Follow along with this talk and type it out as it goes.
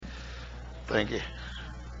Thank you.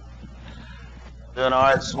 Doing all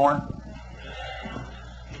right this morning?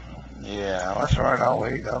 Yeah, that's all right. I'll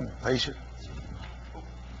wait. I'm patient.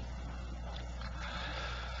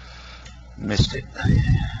 Missed it.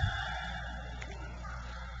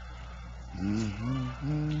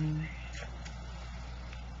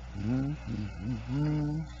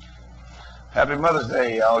 Happy Mother's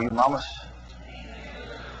Day, all you mamas.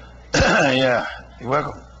 Yeah, you're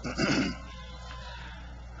welcome.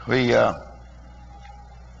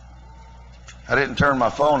 I didn't turn my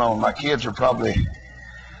phone on. My kids are probably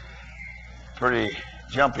pretty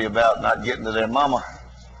jumpy about not getting to their mama.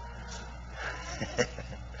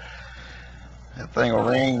 That thing will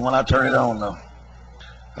ring when I turn it on, though.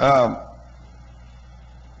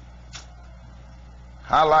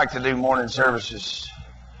 I like to do morning services,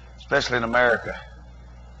 especially in America.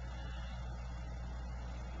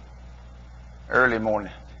 Early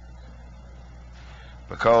morning.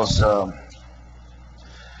 Because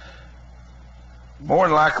more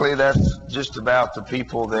than likely that's just about the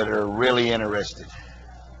people that are really interested.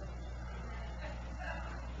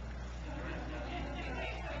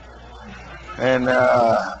 And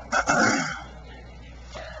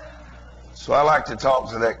so I like to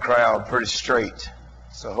talk to that crowd pretty straight.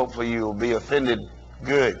 So hopefully you will be offended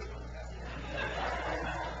good.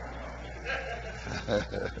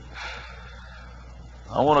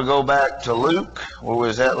 I want to go back to Luke, where we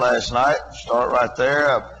was at last night. Start right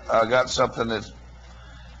there. I got something that's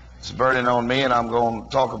burning on me, and I'm going to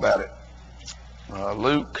talk about it.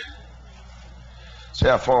 Luke. See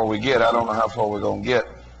how far we get. I don't know how far we're going to get.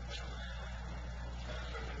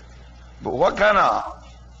 But what kind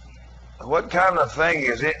of thing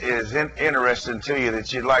is interesting to you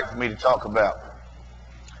that you'd like for me to talk about?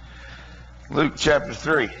 Luke chapter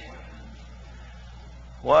 3.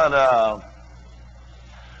 What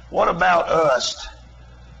about us,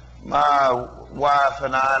 my wife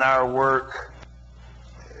and I, and our work?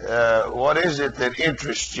 What is it that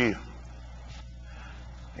interests you?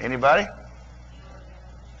 Anybody?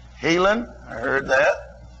 Healing? I heard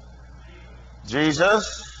that.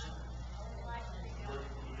 Jesus?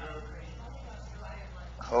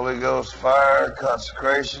 Holy Ghost fire,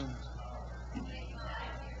 consecration.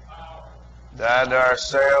 Died to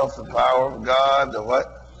ourselves, the power of God, the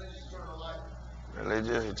what?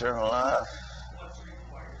 Religious eternal life.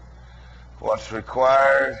 What's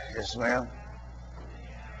required? Yes, ma'am.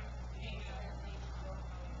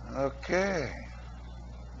 Okay.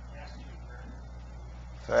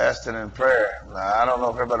 Fasting and prayer. Now, I don't know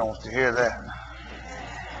if everybody wants to hear that.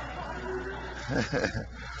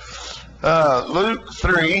 Luke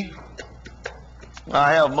 3.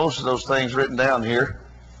 I have most of those things written down here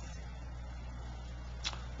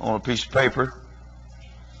on a piece of paper.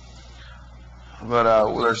 But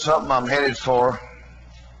there's something I'm headed for.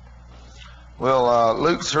 Well,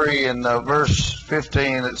 Luke 3 in verse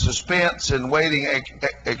 15, it's suspense and waiting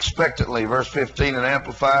expectantly. Verse 15 in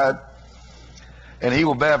Amplified. And he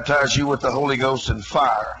will baptize you with the Holy Ghost and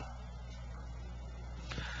fire.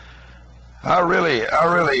 I really,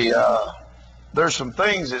 there's some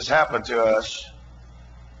things that's happened to us,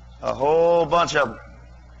 a whole bunch of them,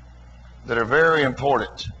 that are very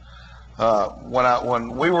important. When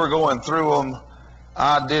we were going through them,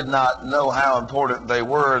 I did not know how important they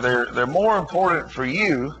were. They're more important for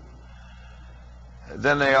you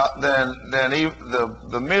than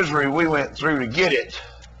the misery we went through to get it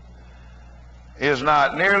is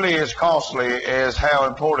not nearly as costly as how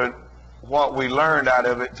important what we learned out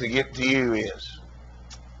of it to get to you is.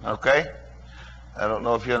 Okay? I don't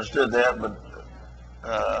know if you understood that, but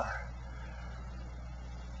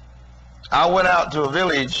I went out to a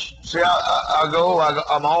village. See,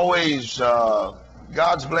 I'm always,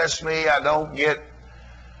 God's blessed me. I don't get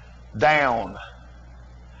down.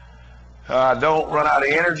 I don't run out of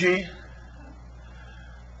energy.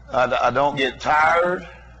 I don't get tired.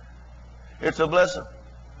 It's a blessing.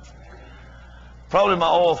 Probably my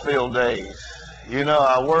oil field days. You know,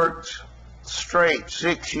 I worked straight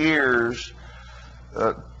 6 years,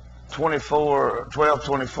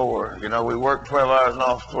 12-24. You know, we worked 12 hours and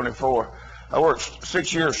off 24. I worked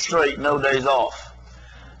 6 years straight, no days off.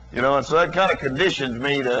 You know, and so that kind of conditioned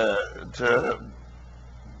me to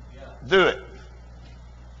do it.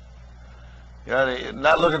 You know,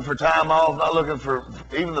 not looking for time off, not looking for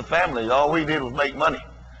even the family. All we did was make money,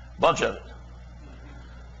 a bunch of it.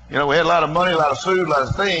 You know, we had a lot of money, a lot of food, a lot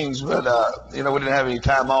of things, but, you know, we didn't have any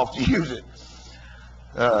time off to use it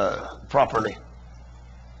properly.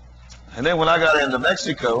 And then when I got into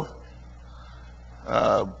Mexico,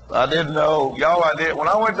 I didn't know, when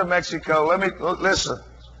I went to Mexico, listen.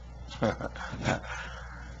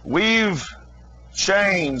 We've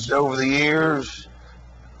changed over the years.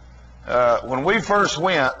 When we first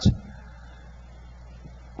went,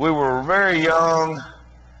 we were very young.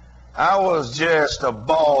 I was just a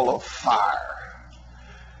ball of fire.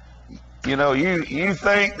 You know, you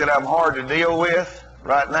think that I'm hard to deal with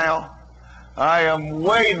right now. I am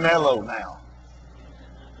way mellow now.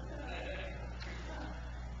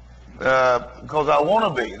 Because I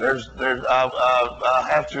want to be. I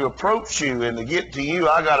have to approach you, and to get to you,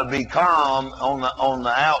 I got to be calm on the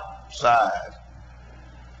outside.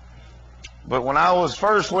 But when I was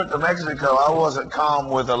first went to Mexico, I wasn't calm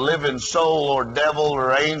with a living soul or devil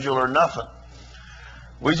or angel or nothing.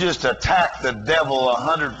 We just attacked the devil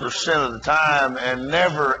 100% of the time and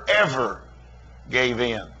never ever gave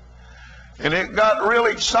in. And it got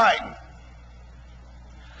really exciting.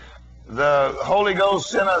 The Holy Ghost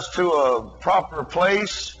sent us to a proper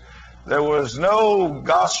place. There was no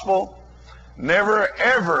gospel. Never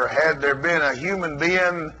ever had there been a human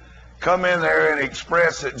being come in there and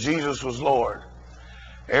express that Jesus was Lord.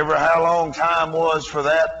 Ever how long time was for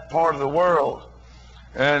that part of the world.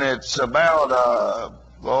 And it's about,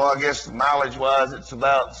 well, I guess mileage-wise, it's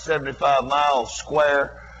about 75 miles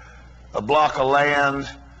square, a block of land.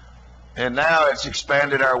 And now it's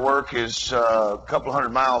expanded. Our work is a couple hundred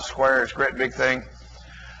miles square. It's a great big thing.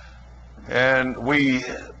 And we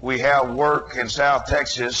have work in South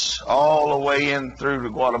Texas all the way in through to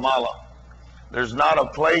Guatemala. There's not a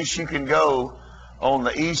place you can go on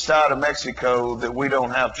the east side of Mexico that we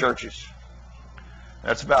don't have churches.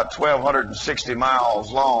 That's about 1,260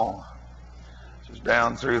 miles long, just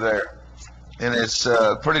down through there. And it's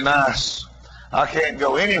pretty nice. I can't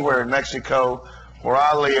go anywhere in Mexico where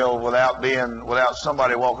I live without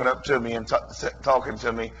somebody walking up to me and talking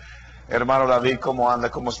to me. Hermano David, ¿cómo anda?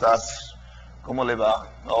 ¿Cómo estás? ¿Cómo le va?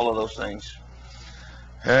 All of those things.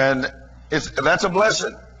 And that's a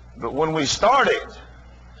blessing. But when we started,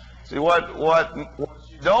 see what you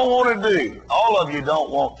don't want to do, all of you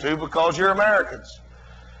don't want to because you're Americans.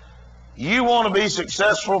 You want to be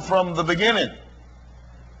successful from the beginning.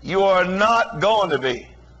 You are not going to be.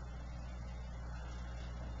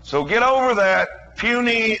 So get over that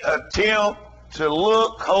puny attempt to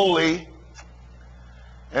look holy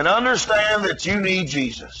and understand that you need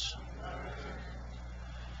Jesus.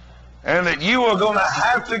 And that you are going to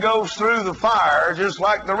have to go through the fire just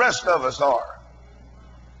like the rest of us are.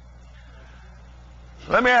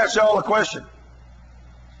 Let me ask y'all a question.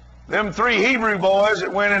 Them 3 Hebrew boys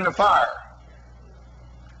that went in the fire.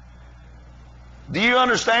 Do you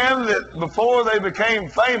understand that before they became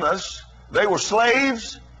famous, they were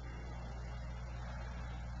slaves?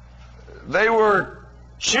 They were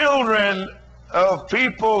children of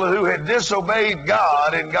people who had disobeyed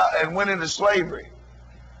God and went into slavery.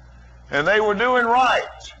 And they were doing right.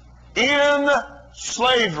 In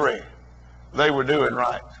slavery, they were doing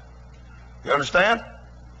right. You understand?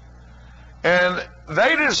 And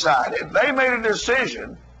they made a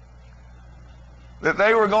decision that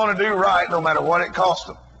they were going to do right no matter what it cost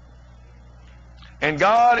them. And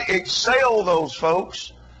God excelled those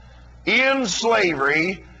folks in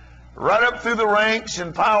slavery right up through the ranks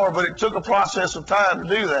in power, but it took a process of time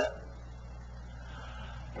to do that.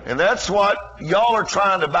 And that's what y'all are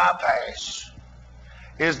trying to bypass,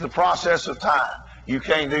 is the process of time. You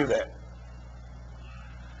can't do that.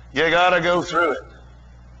 You got to go through it.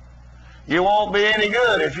 You won't be any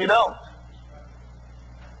good if you don't.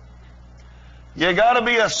 You got to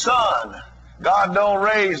be a son. God don't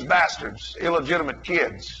raise bastards, illegitimate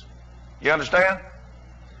kids. You understand?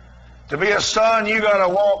 To be a son, you got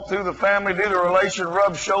to walk through the family, do the relation,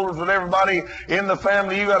 rub shoulders with everybody in the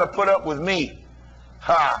family. You got to put up with me.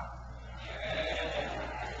 Ha.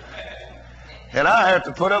 And I have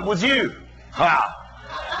to put up with you. Ha.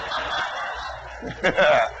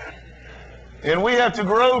 And we have to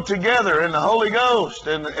grow together in the Holy Ghost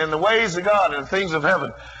and the ways of God and the things of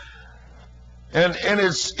heaven. And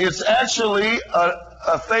it's actually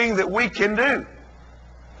a thing that we can do.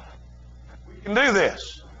 We can do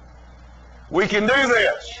this. We can do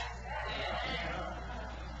this.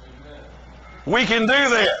 We can do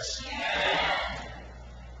this.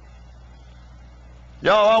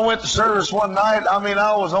 Y'all, I went to service one night. I mean,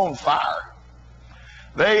 I was on fire.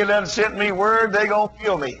 They done sent me word they gonna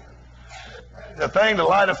kill me. The thing to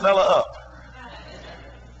light a fella up.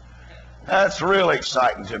 That's really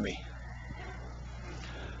exciting to me.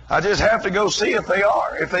 I just have to go see if they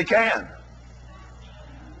are, if they can.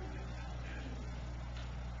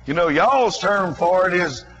 You know, y'all's term for it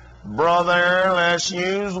is, brother, let's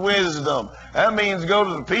use wisdom. That means go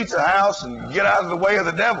to the pizza house and get out of the way of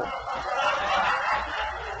the devil.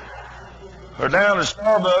 Or down to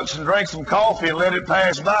Starbucks and drink some coffee and let it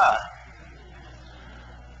pass by.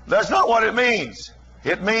 That's not what it means.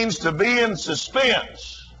 It means to be in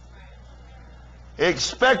suspense,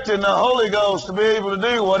 expecting the Holy Ghost to be able to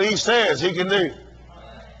do what He says He can do.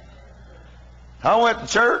 I went to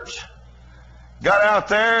church, got out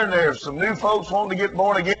there, and there's some new folks wanting to get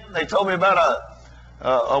born again. They told me about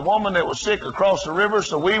a woman that was sick across the river,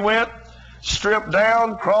 so we went, stripped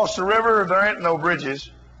down, crossed the river. There ain't no bridges,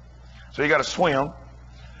 so you got to swim.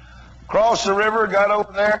 Crossed the river, got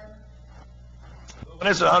over there. When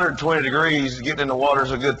it's 120 degrees, getting in the water is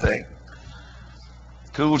a good thing.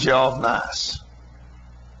 Cools you off nice.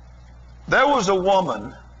 There was a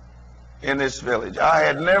woman in this village. I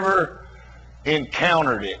had never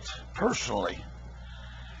encountered it personally.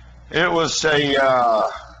 It was a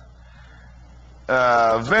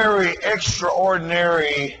very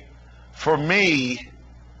extraordinary for me.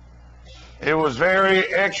 It was very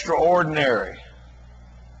extraordinary.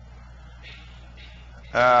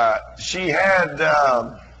 She had,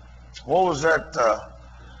 what was that?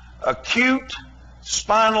 Acute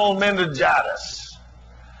spinal meningitis.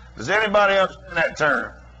 Does anybody understand that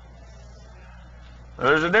term?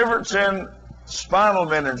 There's a difference in spinal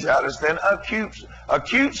meningitis than acute.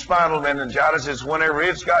 Acute spinal meningitis is whenever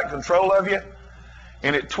it's got control of you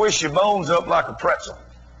and it twists your bones up like a pretzel.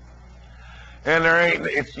 And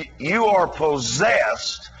if you are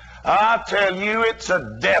possessed, I tell you, it's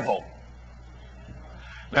a devil.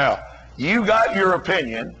 Now, you got your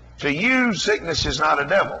opinion. To you, sickness is not a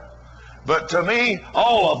devil. But to me,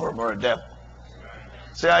 all of them are a devil.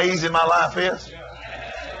 See how easy my life is?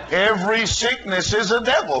 Every sickness is a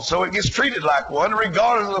devil, so it gets treated like one,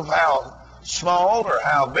 regardless of how small or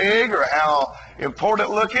how big or how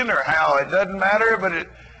important looking or how it doesn't matter, but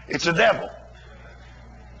it's a devil.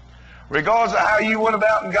 Regardless of how you went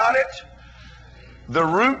about and got it, the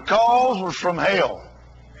root cause was from hell.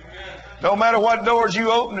 No matter what doors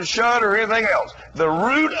you open or shut or anything else, the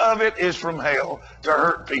root of it is from hell to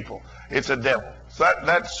hurt people. It's a devil. So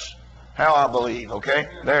that's how I believe, okay?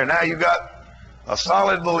 There, now you got a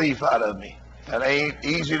solid belief out of me. That ain't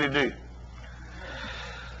easy to do.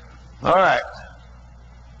 All right.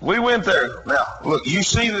 We went there. Now, look, you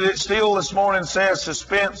see that it still this morning says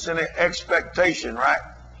suspense and expectation, right?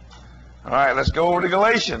 All right, let's go over to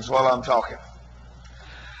Galatians while I'm talking.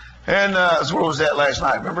 And where was that last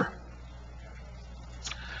night, remember?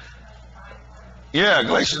 Yeah,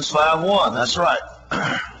 Galatians 5:1. That's right.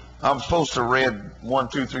 I'm supposed to read 1,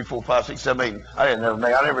 2, 3, 4, 5, 6, 7, 8. I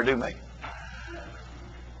never do make it.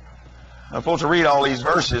 I'm supposed to read all these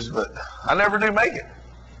verses, but I never do make it.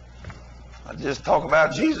 I just talk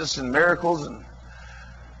about Jesus and miracles, and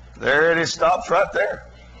there it stops right there.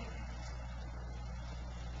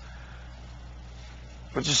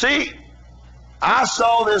 But you see, I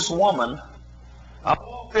saw this woman. I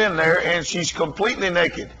walked in there, and she's completely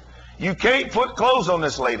naked. You can't put clothes on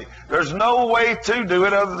this lady. There's no way to do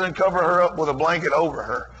it other than cover her up with a blanket over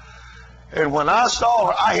her. And when I saw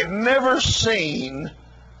her, I had never seen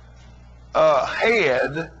a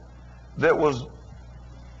head that was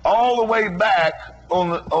all the way back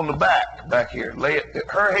on the back here.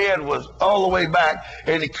 Her head was all the way back,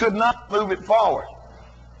 and he could not move it forward.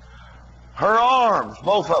 Her arms,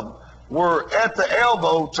 both of them, were at the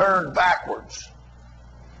elbow turned backwards.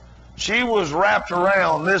 She was wrapped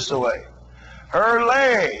around this way. Her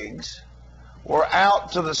legs were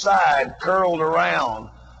out to the side, curled around.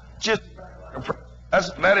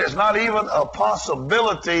 That is not even a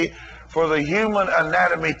possibility for the human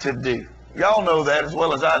anatomy to do. Y'all know that as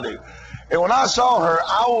well as I do. And when I saw her,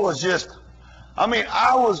 I was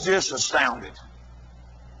just astounded.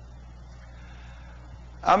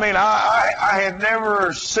 I had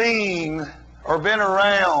never seen or been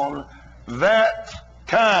around that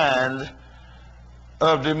kind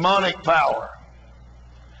of demonic power.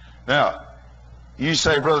 Now, you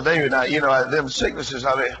say, Brother David, them sicknesses,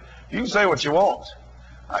 you can say what you want.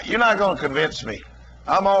 You're not going to convince me.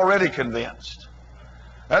 I'm already convinced.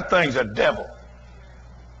 That thing's a devil.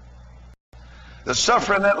 The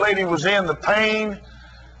suffering that lady was in, the pain,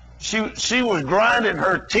 she was grinding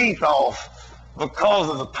her teeth off because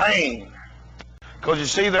of the pain. Because you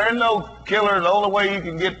see, there ain't no killer. The only way you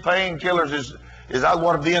can get painkillers is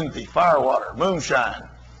aguardiente, fire water, moonshine.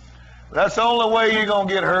 That's the only way you're going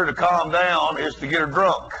to get her to calm down is to get her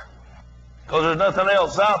drunk. Because there's nothing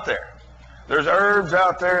else out there. There's herbs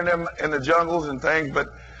out there in the jungles and things, but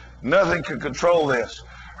nothing can control this.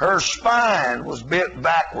 Her spine was bent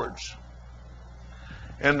backwards.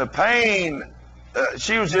 And the pain, it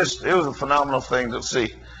was a phenomenal thing to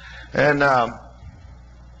see. And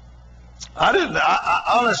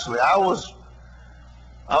honestly, I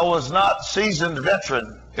was not seasoned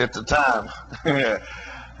veteran at the time.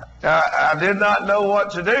 I did not know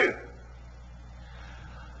what to do.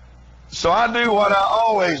 So I do what I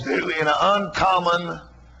always do in an uncommon,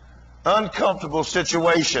 uncomfortable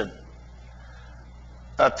situation.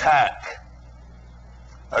 Attack.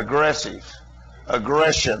 Aggressive.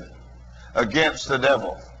 Aggression against the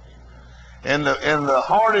devil. In the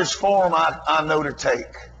hardest form I know to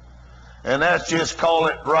take. And that's just call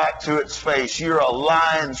it right to its face. You're a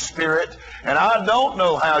lying spirit, and I don't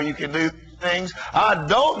know how you can do things. I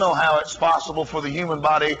don't know how it's possible for the human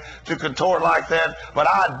body to contort like that, but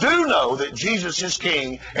I do know that Jesus is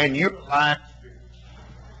King, and you're a lying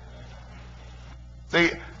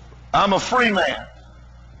spirit. See, I'm a free man.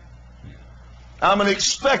 I'm an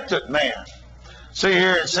expectant man. See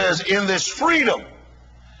here it says, in this freedom,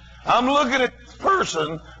 I'm looking at this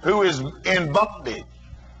person who is in bondage.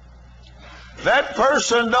 That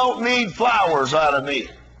person don't need flowers out of me.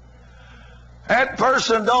 That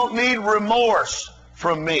person don't need remorse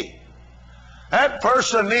from me. That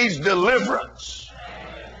person needs deliverance.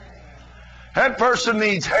 That person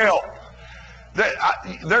needs help.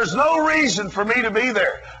 There's no reason for me to be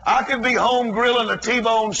there. I could be home grilling a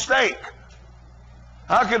T-bone steak.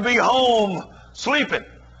 I could be home sleeping.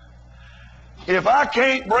 If I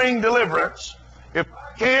can't bring deliverance, if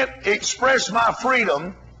I can't express my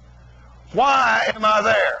freedom, why am I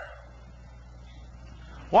there?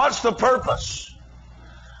 What's the purpose?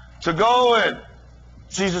 To go and,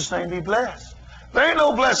 Jesus' name be blessed. There ain't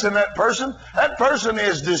no blessing that person. That person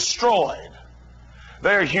is destroyed.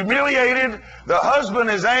 They're humiliated. The husband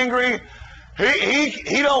is angry. He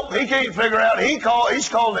can't figure out. He's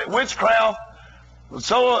calling it witchcraft.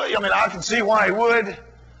 So, I can see why he would.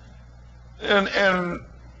 And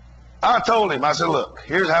I told him, I said, look,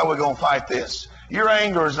 here's how we're going to fight this. Your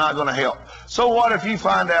anger is not going to help. So what if you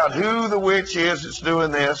find out who the witch is that's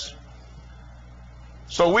doing this?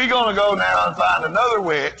 So we're going to go now and find another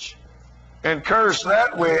witch and curse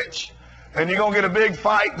that witch, and you're going to get a big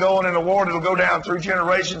fight going in the war that'll go down through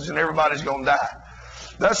generations, and everybody's going to die.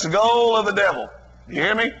 That's the goal of the devil. You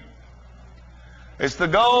hear me? It's the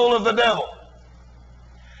goal of the devil.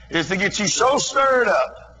 Is to get you so stirred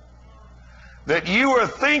up that you are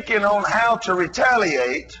thinking on how to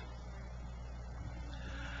retaliate,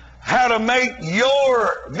 how to make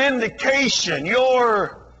your vindication,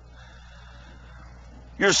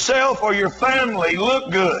 yourself or your family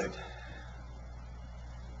look good.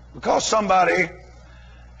 Because somebody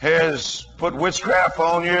has put witchcraft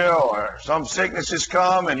on you, or some sickness has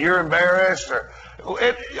come and you're embarrassed, or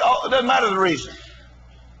it doesn't matter the reason.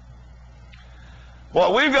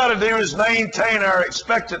 What we've got to do is maintain our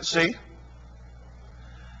expectancy,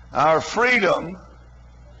 our freedom.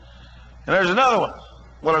 And there's another one.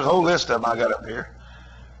 Well, there's a whole list of them I got up here.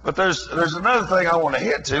 But there's another thing I want to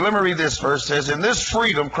hit to. Let me read this verse. It says, in this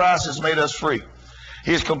freedom, Christ has made us free.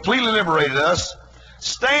 He has completely liberated us.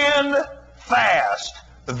 Stand fast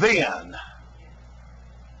then.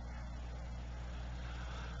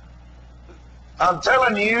 I'm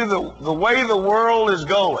telling you, the way the world is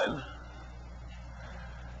going,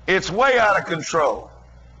 it's way out of control.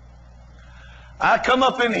 I come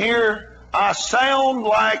up in here, I sound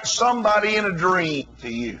like somebody in a dream to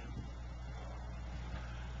you.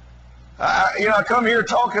 I come here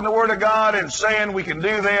talking the Word of God and saying we can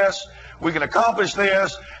do this, we can accomplish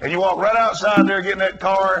this, and you walk right outside there, get in that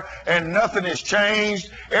car, and nothing has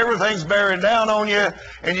changed. Everything's bearing down on you,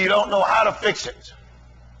 and you don't know how to fix it.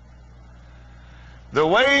 The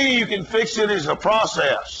way you can fix it is a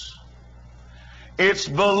process. It's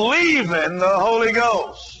believing the Holy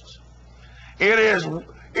Ghost. It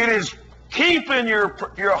is keeping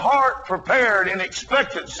your heart prepared in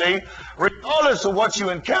expectancy. Regardless of what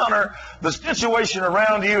you encounter, the situation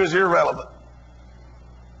around you is irrelevant.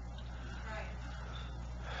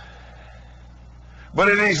 But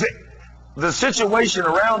it is the situation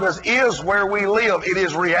around us is where we live. It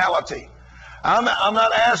is reality. I'm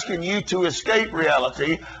not asking you to escape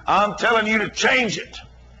reality. I'm telling you to change it.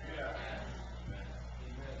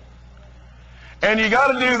 And you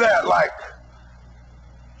got to do that. Like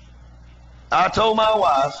I told my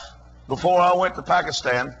wife before I went to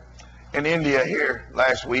Pakistan and India here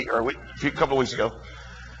last week, or a couple of weeks ago,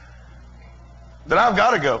 that I've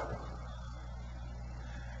got to go.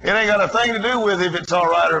 It ain't got a thing to do with if it's all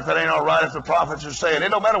right or if it ain't all right, if the prophets are saying. It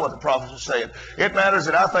don't matter what the prophets are saying. It matters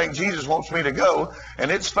that I think Jesus wants me to go, and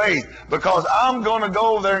it's faith, because I'm going to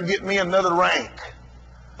go there and get me another rank.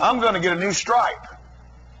 I'm going to get a new stripe.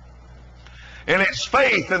 And it's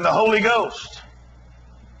faith in the Holy Ghost.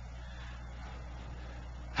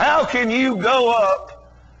 How can you go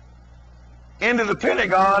up into the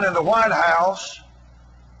Pentagon and the White House?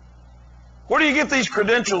 Where do you get these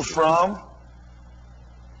credentials from?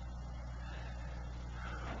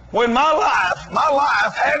 When my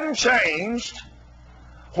life hadn't changed,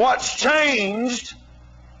 what's changed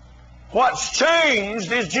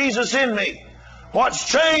is Jesus in me. What's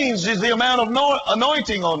changed is the amount of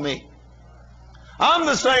anointing on me. I'm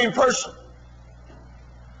the same person.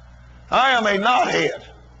 I am a knothead.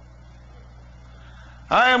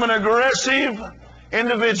 I am an aggressive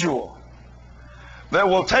individual that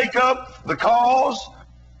will take up the cause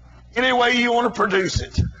any way you want to produce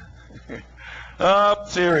it. I'm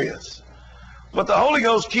serious. But the Holy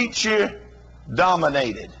Ghost keeps you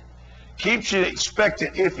dominated, keeps you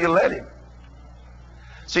expectant if you let Him.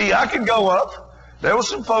 See, I could go up. There were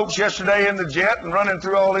some folks yesterday in the jet and running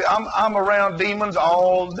through all the... I'm around demons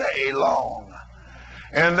all day long.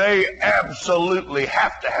 And they absolutely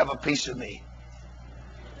have to have a piece of me.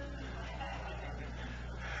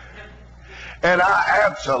 And I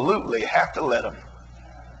absolutely have to let them.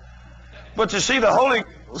 But you see, the Holy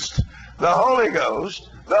Ghost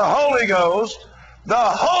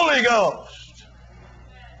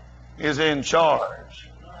is in charge,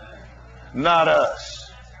 not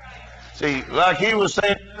us. See, like he was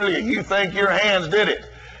saying earlier, you think your hands did it.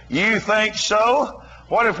 You think so?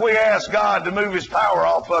 What if we ask God to move His power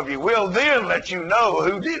off of you? We'll then let you know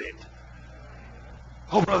who did it.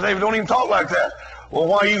 Oh, Brother David, don't even talk like that. Well,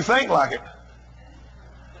 why do you think like it?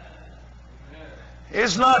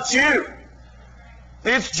 It's not you.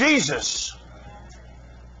 It's Jesus.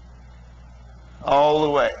 All the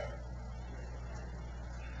way.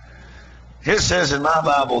 It says in my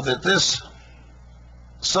Bible that this,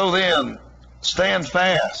 so then, stand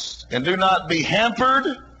fast and do not be hampered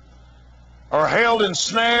or held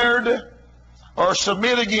ensnared or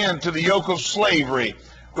submit again to the yoke of slavery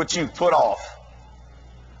which you've put off.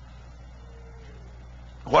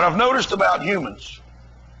 What I've noticed about humans,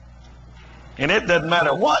 and it doesn't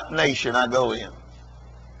matter what nation I go in,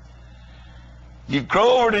 you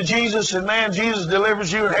go over to Jesus and man, Jesus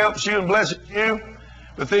delivers you and helps you and blesses you,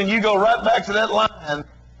 but then you go right back to that line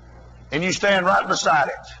and you stand right beside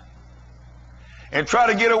it and try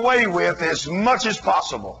to get away with as much as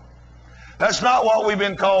possible. That's not what we've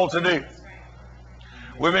been called to do.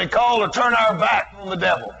 We've been called to turn our back on the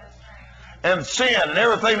devil and sin and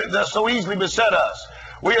everything that does so easily beset us.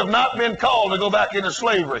 We have not been called to go back into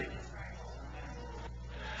slavery.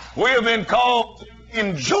 We have been called to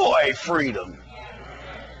enjoy freedom.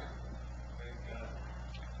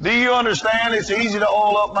 Do you understand it's easy to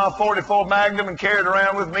oil up my 44 Magnum and carry it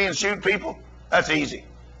around with me and shoot people? That's easy.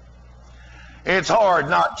 It's hard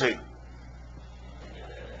not to.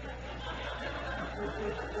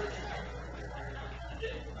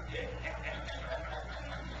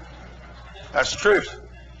 That's the truth.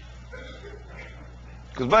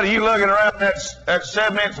 Because, buddy, you looking around that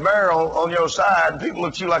 7-inch barrel on your side, and people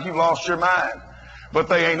look at you like you've lost your mind. But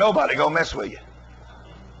they ain't nobody going to mess with you.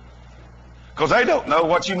 Because they don't know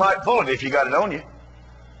what you might pull it if you got it on you.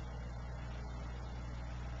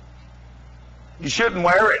 You shouldn't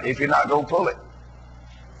wear it if you're not going to pull it.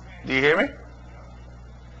 Do you hear me?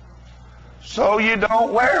 So you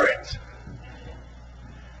don't wear it.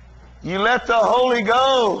 You let the Holy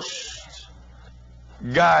Ghost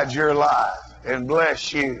guide your life and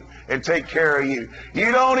bless you and take care of you.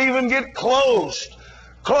 You don't even get back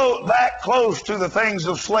close to the things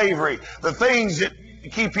of slavery, the things that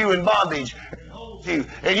keep you in bondage,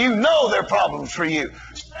 and you know they're problems for you.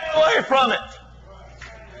 Stay away from it.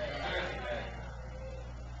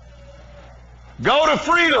 Go to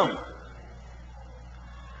freedom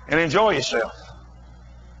and enjoy yourself.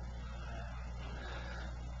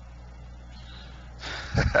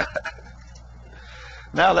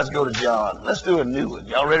 Now let's go to John. Let's do a new one.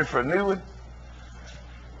 Y'all ready for a new one?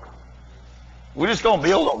 We're just going to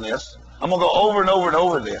build on this. I'm going to go over and over and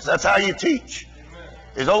over this. That's how you teach.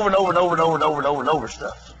 It's over and over and over and over and over and over and over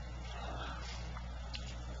stuff.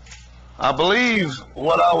 I believe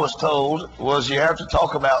what I was told was you have to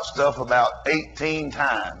talk about stuff about 18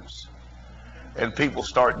 times and people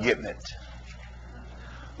start getting it.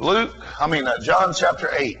 John chapter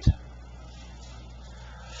 8.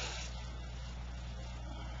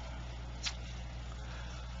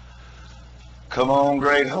 Come on,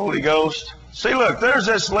 great Holy Ghost. See, look, there's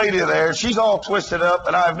this lady there. She's all twisted up,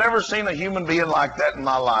 and I've never seen a human being like that in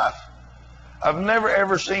my life. I've never,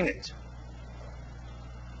 ever seen it.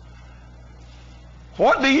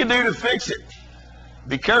 What do you do to fix it?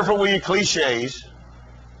 Be careful with your cliches,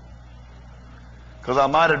 because I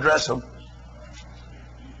might address them.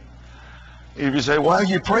 If you say, why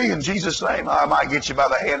you pray in Jesus' name? I might get you by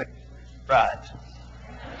the hand. Right.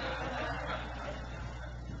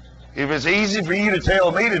 If it's easy for you to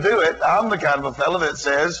tell me to do it, I'm the kind of a fellow that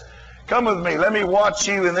says, come with me, let me watch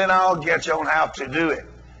you, and then I'll get you on how to do it.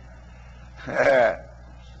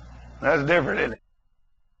 That's different, isn't it?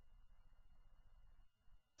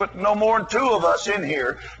 But no more than two of us in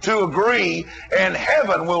here to agree, and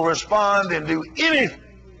heaven will respond and do anything.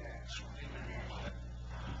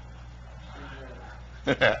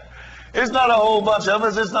 It's not a whole bunch of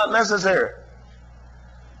us. It's not necessary.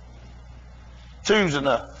 Two's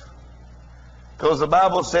enough. Because the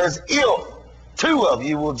Bible says, if two of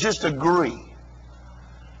you will just agree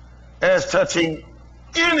as touching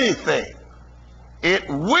anything, it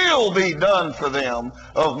will be done for them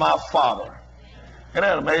of my Father. Isn't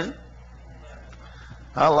that amazing?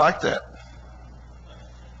 I like that.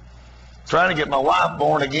 Trying to get my wife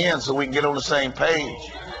born again so we can get on the same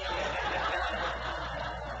page.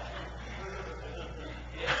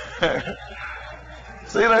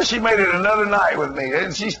 See, now she made it another night with me,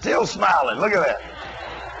 and she's still smiling. Look at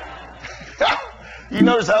that. You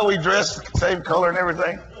notice how we dress same color and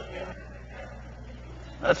everything?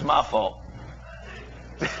 That's my fault.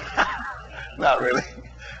 Not really.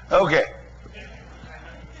 Okay.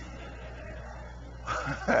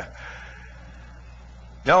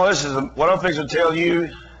 No, this is what I'm fixing to tell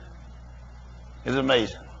you is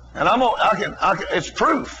amazing, and I can. It's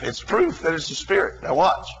proof. It's proof that it's the Spirit. Now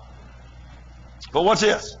watch. But what's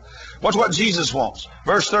this? Watch what Jesus wants.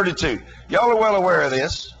 Verse 32. Y'all are well aware of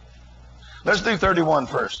this. Let's do 31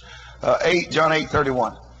 first. John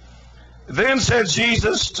 8:31. Then said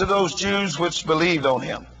Jesus to those Jews which believed on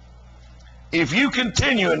him, if you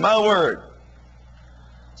continue in my word.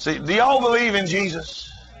 See, do y'all believe in Jesus?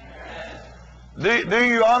 Yes. Do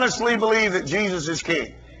you honestly believe that Jesus is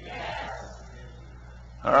King? Yes.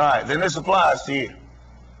 All right, then this applies to you.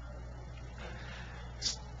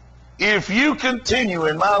 If you continue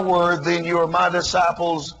in my word, then you are my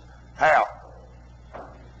disciples. How?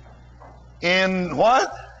 In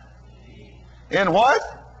what? In what?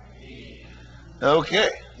 Okay.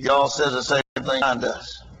 Y'all says the same thing mine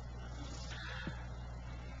does.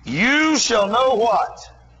 You shall know what?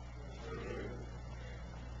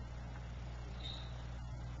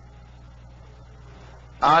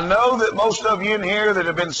 I know that most of you in here that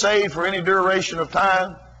have been saved for any duration of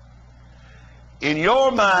time, in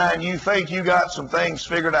your mind, you think you got some things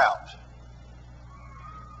figured out.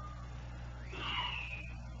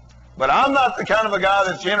 But I'm not the kind of a guy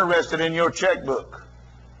that's interested in your checkbook.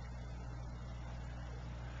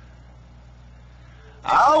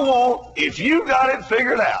 I want, if you got it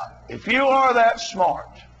figured out, if you are that smart,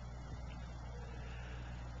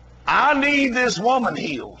 I need this woman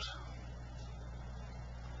healed.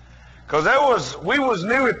 Because we was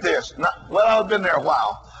new at this. I've been there a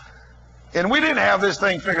while. And we didn't have this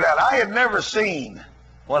thing figured out. I had never seen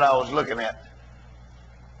what I was looking at.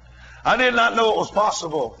 I did not know it was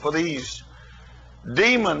possible for these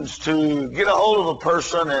demons to get a hold of a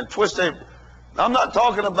person and twist it. I'm not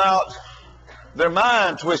talking about their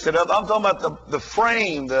mind twisted up. I'm talking about the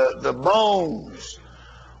frame, the bones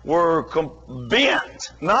were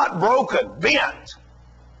bent, not broken, bent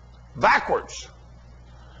backwards.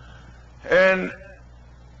 And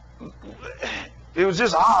it was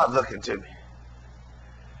just odd looking to me.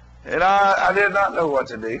 And I did not know what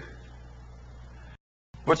to do.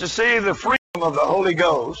 But you see, the freedom of the Holy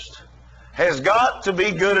Ghost has got to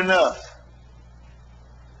be good enough.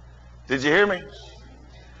 Did you hear me?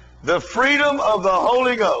 The freedom of the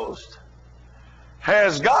Holy Ghost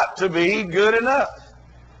has got to be good enough.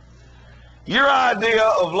 Your idea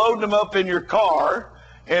of loading them up in your car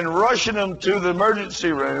and rushing them to the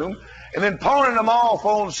emergency room and then pawning them off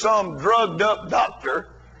on some drugged up doctor,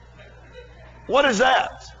 what is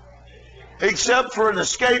that? Except for an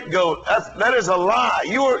scapegoat. That is a lie.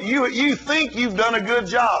 You think you've done a good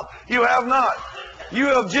job. You have not. You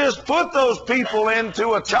have just put those people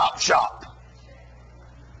into a chop shop.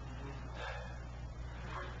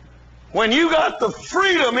 When you got the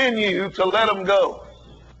freedom in you to let them go.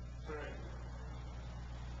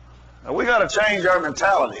 Now we got to change our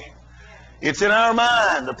mentality. It's in our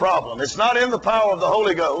mind, the problem. It's not in the power of the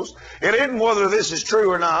Holy Ghost. It isn't whether this is true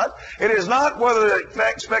or not. It is not whether the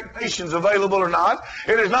expectation's available or not.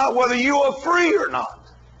 It is not whether you are free or not.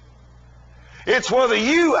 It's whether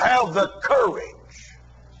you have the courage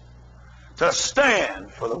to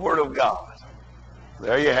stand for the Word of God.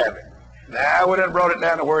 There you have it. Now we done brought it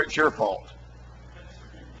down to where it's your fault.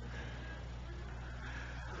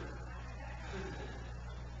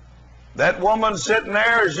 That woman sitting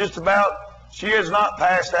there is just about, she has not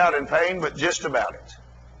passed out in pain, but just about it.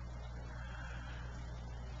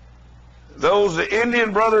 Those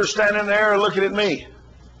Indian brothers standing there are looking at me.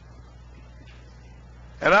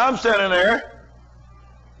 And I'm standing there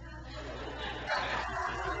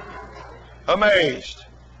amazed.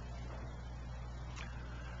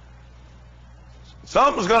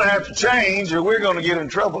 Something's going to have to change or we're going to get in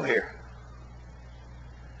trouble here.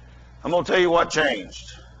 I'm going to tell you what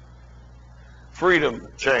changed. Freedom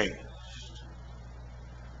changed.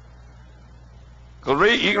 You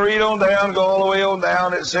can read on down, go all the way on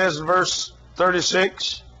down. It says in verse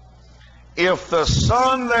 36, if the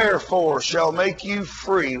Son therefore shall make you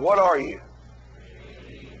free, what are you?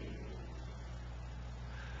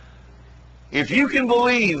 If you can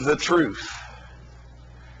believe the truth,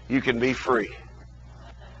 you can be free.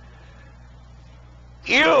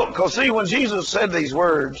 Because see, when Jesus said these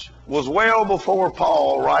words, was well before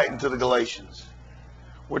Paul writing to the Galatians.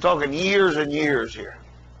 We're talking years and years here.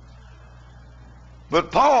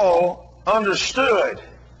 But Paul understood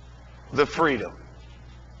the freedom.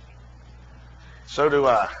 So do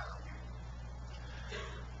I.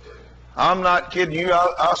 I'm not kidding you.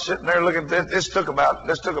 I was sitting there looking at this. This took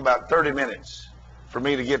about 30 minutes for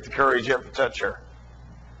me to get the courage up to touch her.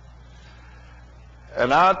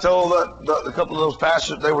 And I told a couple of those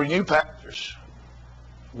pastors, they were new pastors,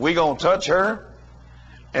 we going to touch her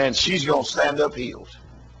and she's going to stand up healed.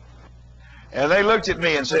 And they looked at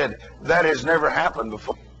me and said, that has never happened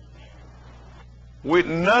before.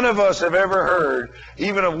 None of us have ever heard,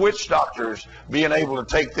 even of witch doctors, being able to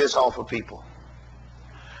take this off of people.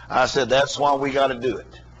 I said, that's why we got to do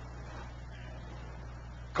it.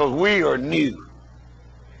 Because we are new.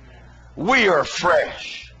 We are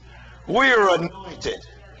fresh. We are anointed.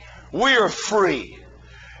 We are free.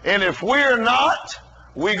 And if we're not,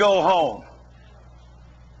 we go home.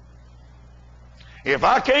 If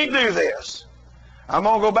I can't do this, I'm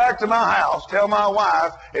going to go back to my house, tell my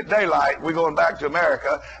wife at daylight, we're going back to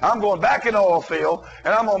America. I'm going back in the oil field,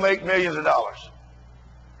 and I'm going to make millions of dollars.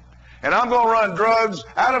 And I'm going to run drugs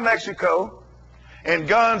out of Mexico and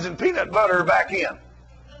guns and peanut butter back in.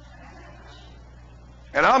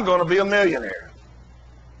 And I'm going to be a millionaire.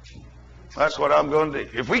 That's what I'm going to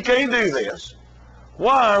do. If we can't do this,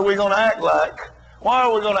 why are we going to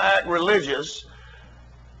act religious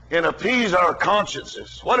and appease our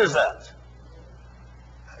consciences? What is that?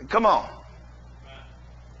 Come on.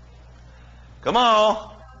 Come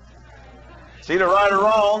on. It's either right or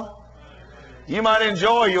wrong. You might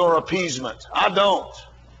enjoy your appeasement. I don't.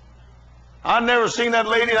 I've never seen that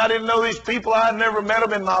lady. I didn't know these people. I'd never met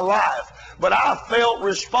them in my life. But I felt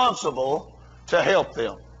responsible to help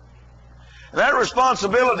them. And that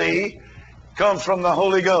responsibility comes from the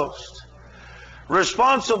Holy Ghost.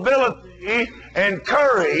 Responsibility and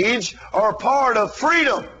courage are part of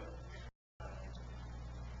freedom.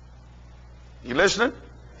 You listening?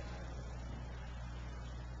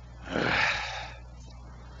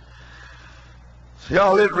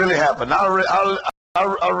 Y'all, it really happened.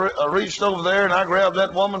 I reached over there and I grabbed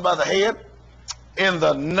that woman by the head. In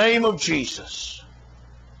the name of Jesus,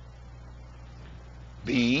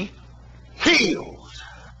 be healed.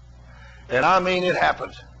 And I mean, it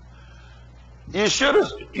happened. You should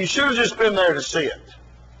have just been there to see it.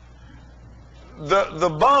 The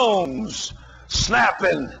bones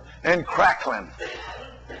snapping and crackling.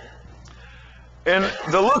 And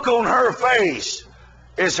the look on her face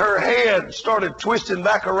as her head started twisting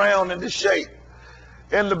back around into shape.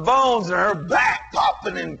 And the bones in her back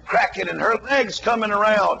popping and cracking and her legs coming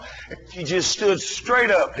around. And she just stood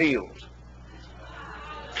straight up healed.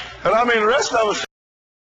 And I mean, the rest of us,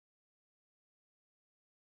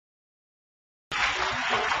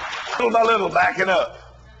 little by little, backing up.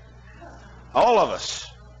 All of us.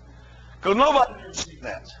 Because nobody had seen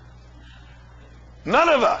that. None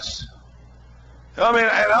of us. I mean,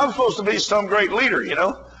 and I'm supposed to be some great leader, you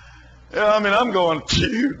know. I mean, I'm going,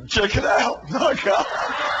 dude, check it out. My God.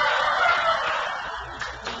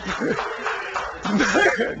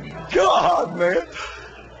 Man, God, man.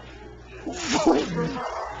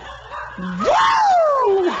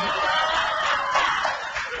 Whoa!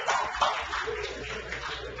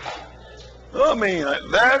 I mean,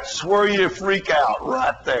 that's where you freak out,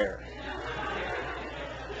 right there.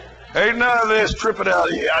 Ain't none of this tripping out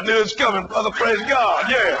of you. I knew it's coming, brother. Praise God.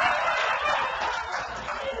 Yeah.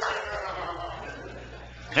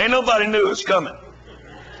 Ain't nobody knew it was coming.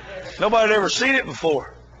 Nobody had ever seen it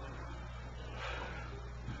before.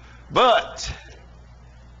 But,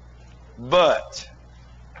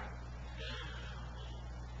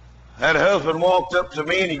 that husband walked up to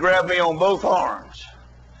me and he grabbed me on both arms.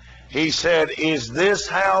 He said, is this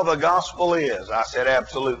how the gospel is? I said,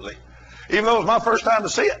 absolutely. Even though it was my first time to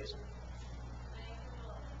see it.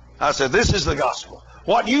 I said, this is the gospel.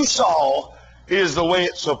 What you saw is the way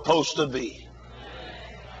it's supposed to be.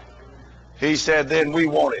 He said, then we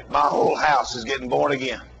want it. My whole house is getting born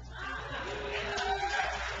again.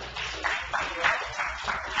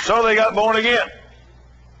 So they got born again.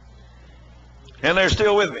 And they're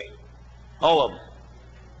still with me. All of them.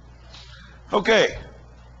 Okay.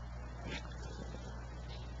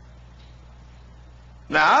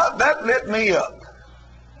 Now, that lit me up.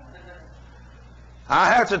 I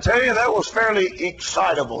have to tell you, that was fairly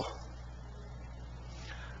excitable.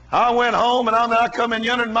 I went home, and I come in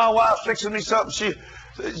yonder, and my wife's fixing me something.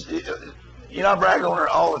 I brag on her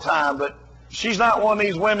all the time, but she's not one of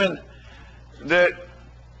these women that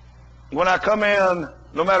when I come in,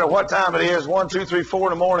 no matter what time it is, 1, 2, 3,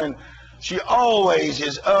 4 in the morning, she always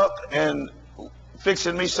is up and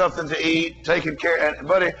fixing me something to eat, taking care. And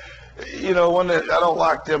buddy, I don't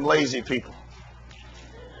like them lazy people.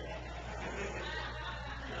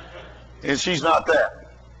 And she's not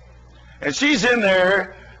that. And she's in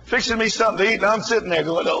there fixing me something to eat, and I'm sitting there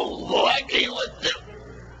going, oh, boy, I can't let them.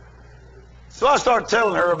 So I started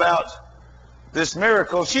telling her about this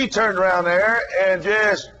miracle. She turned around there and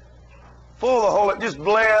just full of the Holy, just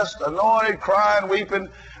blessed, anointed, crying, weeping.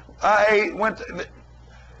 I ate,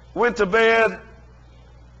 went to bed,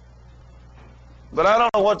 but I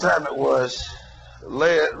don't know what time it was,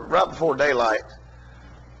 right before daylight.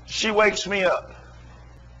 She wakes me up.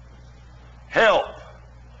 Help.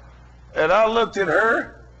 And I looked at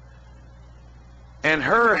her, and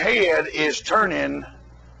her head is turning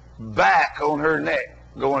back on her neck,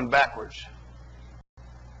 going backwards.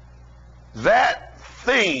 That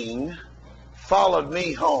thing followed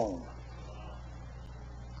me home.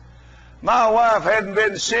 My wife hadn't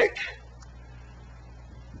been sick,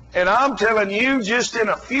 and I'm telling you, just in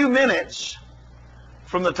a few minutes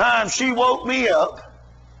from the time she woke me up,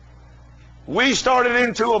 we started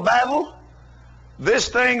into a battle. This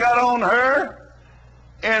thing got on her,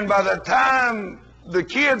 and by the time the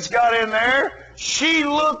kids got in there, she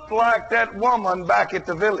looked like that woman back at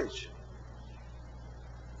the village.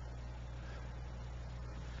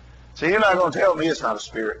 See, you're not going to tell me it's not a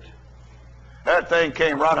spirit. That thing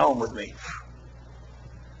came right home with me.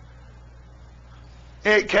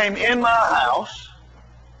 It came in my house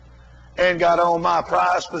and got on my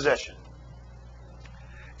prized possession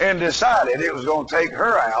and decided it was going to take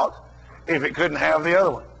her out if it couldn't have the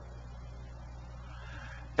other one.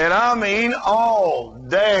 And I mean all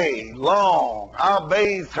day long, I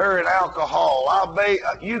bathed her in alcohol.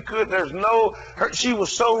 She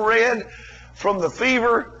was so red from the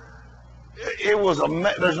fever.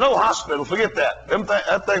 There's no hospital, forget that.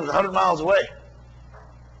 That thing was 100 miles away.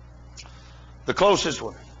 The closest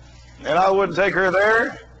one. And I wouldn't take her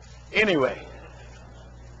there anyway.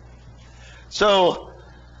 So,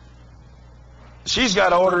 she's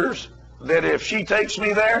got orders that if she takes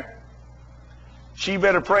me there, she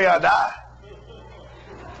better pray I die.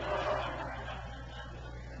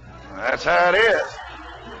 That's how it is.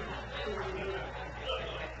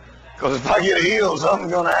 Because if I get healed,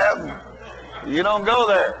 something's going to happen. You don't go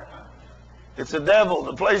there. It's the devil.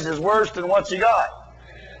 The place is worse than what you got,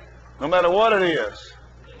 no matter what it is.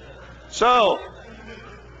 So,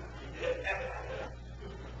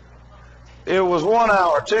 it was 1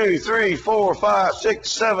 hour, 2, 3, 4, 5,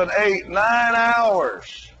 6, 7, 8, 9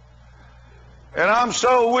 hours. And I'm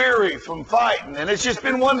so weary from fighting, and it's just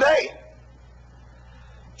been one day.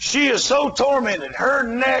 She is so tormented. Her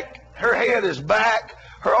neck, her head is back,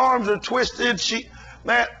 her arms are twisted.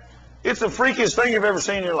 Man, it's the freakiest thing you've ever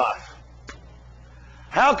seen in your life.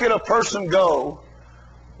 How can a person go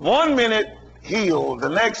 1 minute healed, the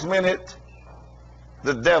next minute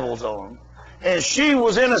the devil's on them? And she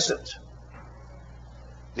was innocent.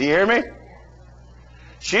 Do you hear me?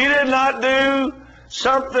 She did not do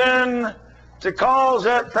something to cause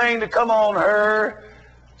that thing to come on her.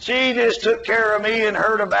 She just took care of me and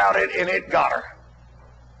heard about it, and it got her.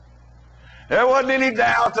 There wasn't any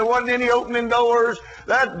doubt. There wasn't any opening doors.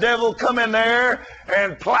 That devil come in there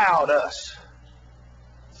and plowed us.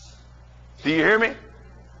 Do you hear me?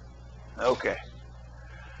 Okay.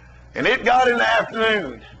 And it got in the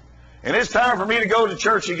afternoon, and it's time for me to go to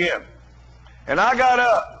church again. And I got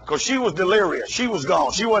up because she was delirious. She was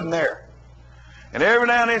gone. She wasn't there. And every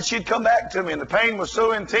now and then she'd come back to me, and the pain was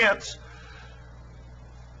so intense.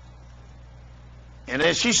 And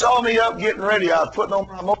then she saw me up getting ready. I was putting on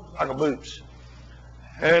my motorcycle boots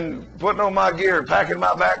and putting on my gear, packing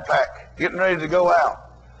my backpack, getting ready to go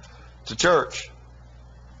out to church.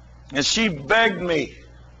 And she begged me,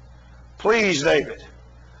 please, David,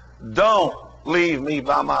 don't leave me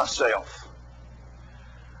by myself.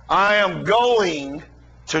 I am going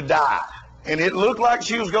to die. And it looked like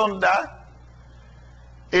she was going to die.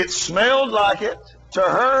 It smelled like it. To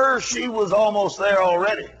her, she was almost there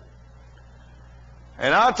already.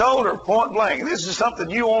 And I told her point blank, this is something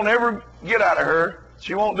you won't ever get out of her.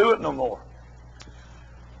 She won't do it no more.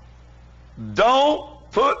 Don't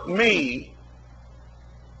put me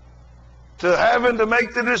to having to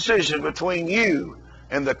make the decision between you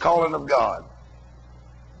and the calling of God.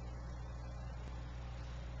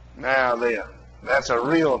 Now then, that's a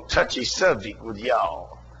real touchy subject with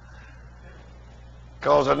y'all.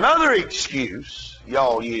 Because another excuse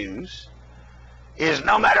y'all use is,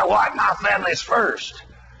 no matter what, my family's first.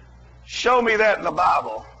 Show me that in the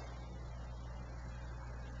Bible.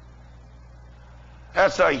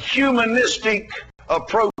 That's a humanistic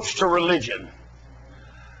approach to religion.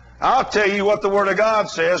 I'll tell you what the Word of God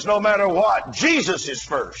says, no matter what, Jesus is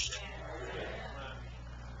first.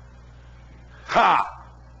 Ha!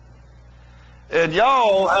 And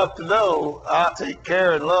y'all have to know, I take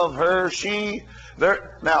care and love her.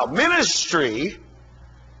 Now, ministry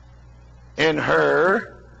in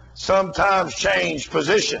her sometimes changed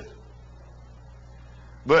position.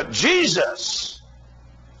 But Jesus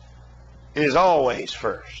is always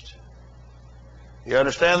first. You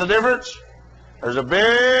understand the difference? There's a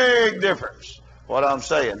big difference, what I'm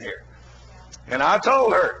saying here. And I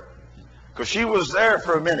told her, because she was there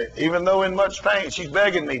for a minute, even though in much pain, she's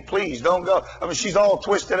begging me, please don't go. I mean, she's all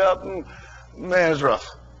twisted up, and man, it's rough.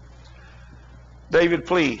 David,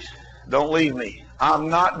 please, don't leave me. I'm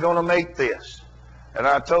not going to make this. And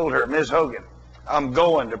I told her, Ms. Hogan, I'm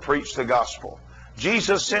going to preach the gospel.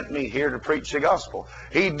 Jesus sent me here to preach the gospel.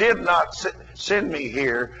 He did not send me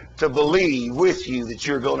here to believe with you that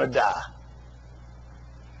you're going to die.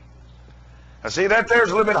 Now, see, that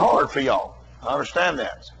there's a little bit hard for y'all. I understand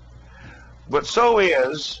that. But so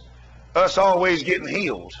is us always getting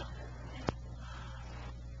healed.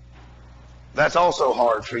 That's also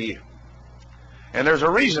hard for you. And there's a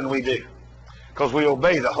reason we do. Because we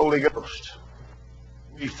obey the Holy Ghost.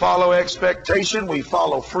 We follow expectation, we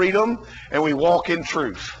follow freedom, and we walk in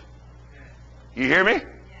truth. You hear me?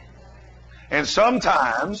 And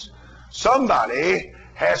sometimes somebody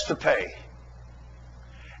has to pay.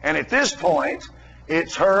 And at this point,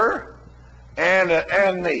 it's her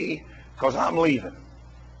and me, because I'm leaving.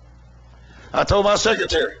 I told my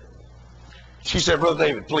secretary. She said, Brother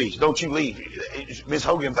David, please, don't you leave. Miss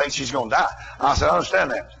Hogan thinks she's going to die. I said, I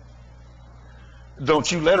understand that.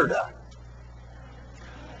 Don't you let her die.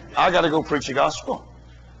 I got to go preach the gospel.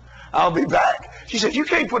 I'll be back. She said, you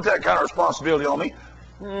can't put that kind of responsibility on me.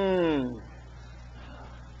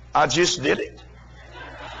 I just did it.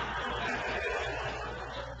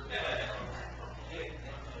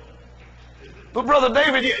 But Brother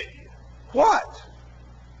David, what?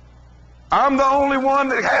 I'm the only one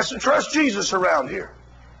that has to trust Jesus around here.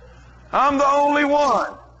 I'm the only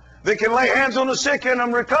one that can lay hands on the sick and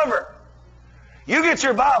them recover. You get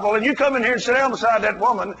your Bible and you come in here and sit down beside that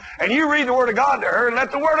woman and you read the Word of God to her and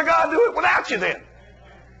let the Word of God do it without you then.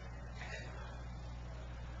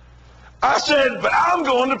 I said, but I'm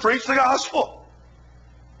going to preach the gospel.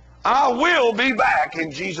 I will be back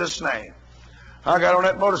in Jesus' name. I got on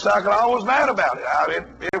that motorcycle. I was mad about it.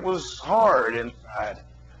 It was hard inside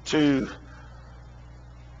to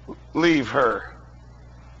leave her.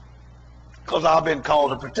 Because I've been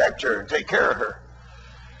called to protect her and take care of her.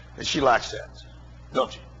 And she likes that.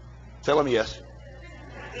 Don't you? Tell him yes.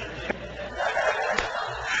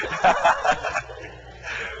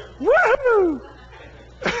 Woohoo!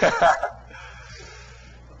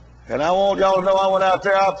 And I want y'all to know I went out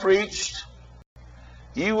there, I preached.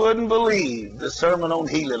 You wouldn't believe the sermon on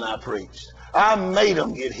healing I preached. I made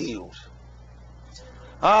them get healed.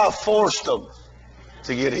 I forced them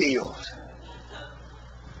to get healed.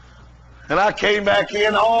 And I came back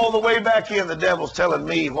in, all the way back in, the devil's telling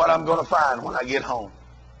me what I'm going to find when I get home.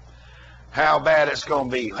 How bad it's going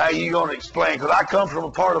to be. How you going to explain? Because I come from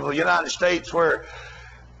a part of the United States where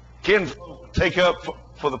kinfolk take up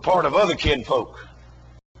for the part of other kinfolk.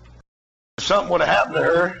 If something would have happened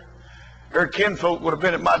to her kinfolk would have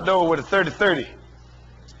been at my door with a 30-30.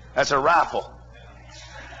 That's a rifle.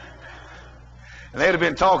 And they'd have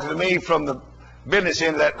been talking to me from the business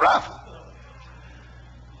end of that rifle.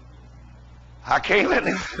 I can't let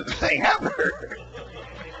anything happen to her.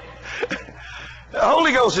 The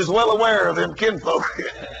Holy Ghost is well aware of them kinfolk.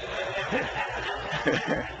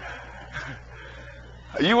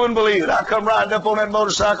 You wouldn't believe it. I come riding up on that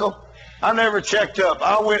motorcycle. I never checked up.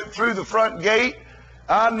 I went through the front gate.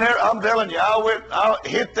 I'm telling you, I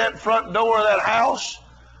hit that front door of that house,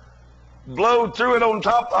 blowed through it on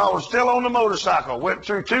top. I was still on the motorcycle. Went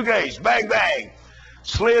through 2 gates, bang, bang,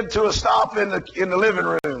 slid to a stop in the living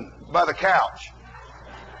room by the couch.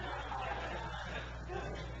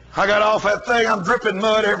 I got off that thing. I'm dripping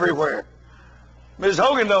mud everywhere. Ms.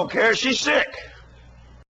 Hogan don't care. She's sick.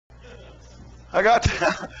 I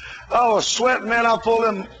was sweating, man. I pulled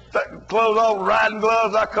them clothes off, riding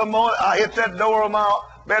gloves. I come on. I hit that door of my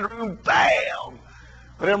bedroom. Bam!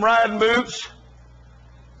 with them riding boots.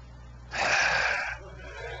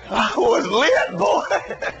 I was lit, boy.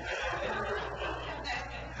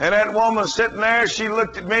 And that woman sitting there, she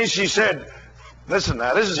looked at me, she said, listen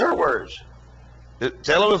now, this is her words.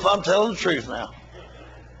 Tell them if I'm telling the truth now.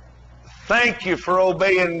 Thank you for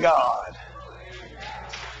obeying God.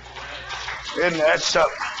 Isn't that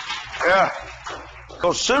something? Yeah.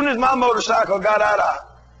 Because as soon as my motorcycle got out of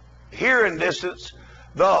hearing distance,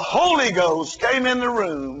 the Holy Ghost came in the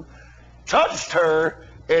room, touched her,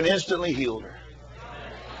 and instantly healed her.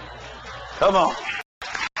 Come on.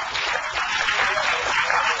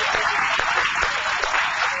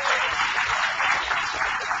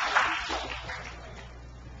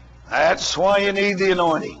 That's why you need the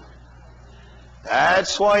anointing.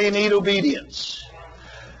 That's why you need obedience.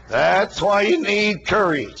 That's why you need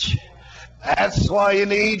courage. That's why you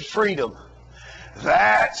need freedom.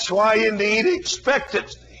 That's why you need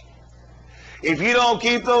expectancy. If you don't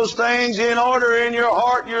keep those things in order in your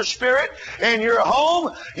heart, your spirit, and your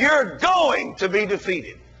home, you're going to be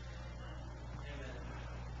defeated.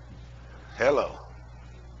 Hello.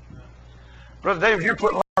 Brother David, you're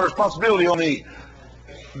putting a lot of responsibility on me.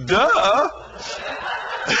 Duh.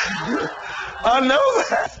 I know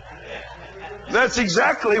that. That's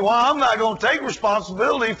exactly why I'm not going to take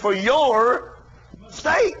responsibility for your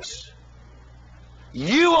mistakes.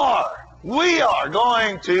 You are. We are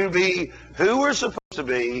going to be who we're supposed to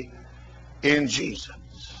be in Jesus.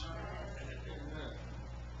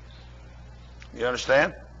 You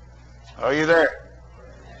understand? Are you there?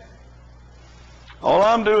 All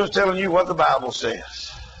I'm doing is telling you what the Bible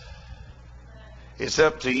says. It's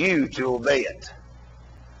up to you to obey it.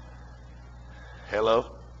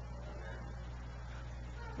 Hello?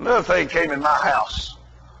 Another thing came in my house.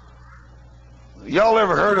 Y'all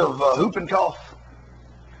ever heard of whooping cough?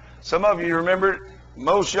 Some of you remember it.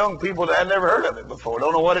 Most young people that had never heard of it before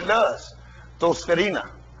don't know what it does. Tosferina.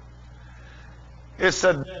 It's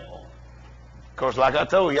a devil. Of course, like I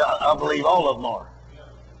told you, I believe all of them are.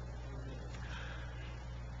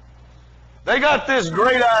 They got this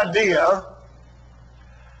great idea.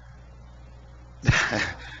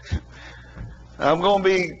 I'm going to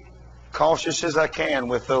be cautious as I can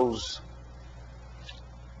with those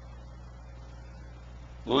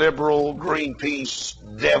liberal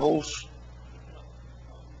Greenpeace devils.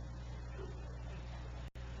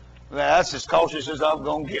 That's as cautious as I'm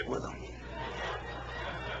going to get with them.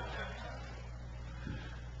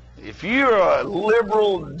 If you're a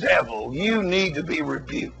liberal devil, you need to be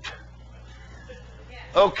rebuked.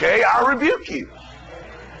 Okay, I rebuke you.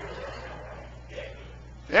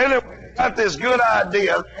 Anyway, got this good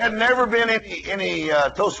idea. There had never been any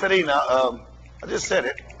tosferina, I just said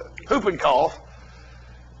it, whooping cough,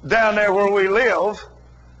 down there where we live.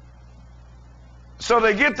 So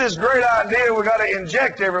they get this great idea, we got to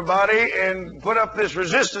inject everybody and put up this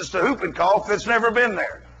resistance to whooping cough that's never been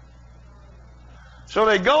there. So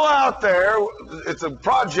they go out there, it's a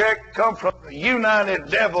project come from the United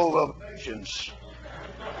Devil of Nations.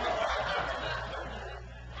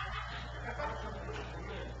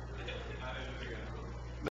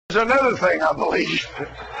 There's another thing I believe.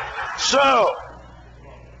 So,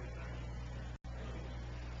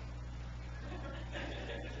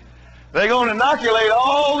 they're going to inoculate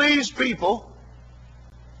all these people.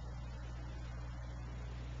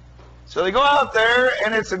 So they go out there,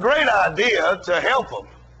 and it's a great idea to help them.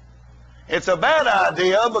 It's a bad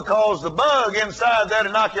idea because the bug inside that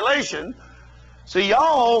inoculation, see,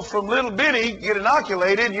 y'all from little bitty get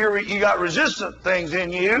inoculated, you got resistant things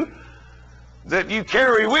in you that you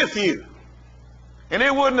carry with you. And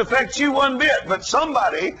it wouldn't affect you one bit, but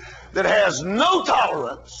somebody that has no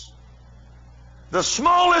tolerance, the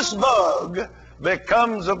smallest bug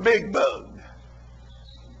becomes a big bug.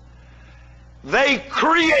 They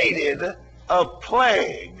created a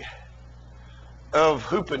plague of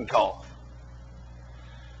whooping cough.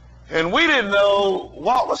 And we didn't know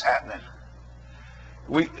what was happening.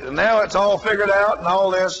 Now it's all figured out and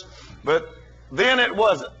all this, but then it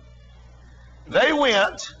wasn't. They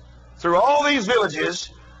went through all these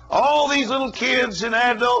villages, all these little kids and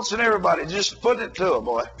adults and everybody, just putting it to them,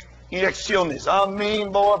 boy. Injecciones. I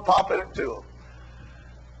mean, boy, popping it to them.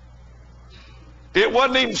 It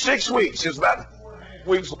wasn't even 6 weeks. It was about 4.5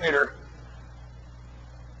 weeks later.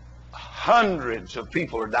 Hundreds of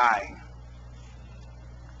people are dying.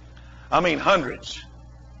 I mean, hundreds.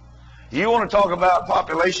 You want to talk about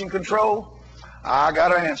population control? I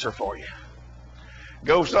got an answer for you.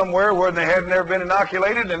 Go somewhere where they had never been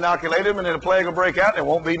inoculated, inoculate them, and then a plague will break out, and there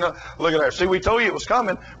won't be no. Look at there. See, we told you it was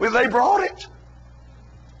coming. Well, they brought it.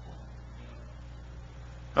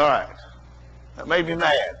 All right. That made me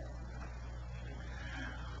mad.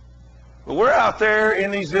 But we're out there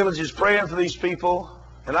in these villages praying for these people.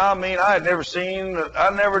 And I mean, I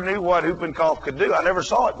never knew what whooping cough could do. I never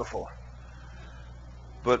saw it before.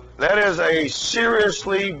 But that is a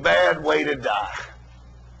seriously bad way to die.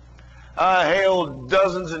 I held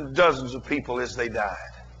dozens and dozens of people as they died.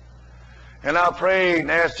 And I prayed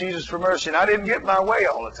and asked Jesus for mercy. And I didn't get my way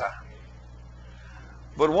all the time.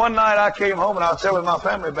 But one night I came home and I was telling my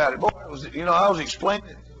family about it. Boy, I was explaining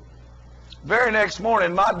it. Very next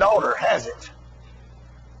morning, my daughter has it.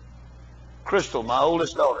 Crystal, my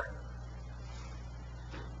oldest daughter.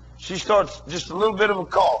 She starts just a little bit of a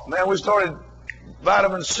cough. Man, we started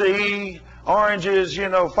vitamin C, oranges,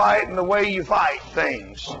 fighting the way you fight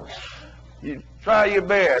things. You try your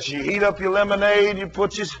best. You heat up your lemonade, you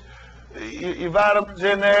put your vitamins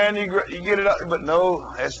in there, and you get it up. But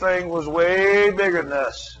no, this thing was way bigger than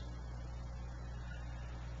us.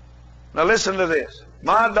 Now listen to this.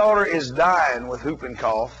 My daughter is dying with whooping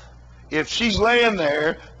cough. If she's laying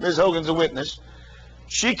there, Ms. Hogan's a witness,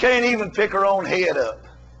 she can't even pick her own head up.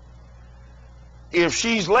 If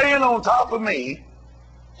she's laying on top of me,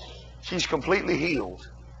 she's completely healed.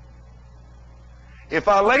 If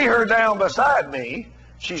I lay her down beside me,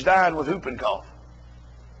 she's dying with whooping cough.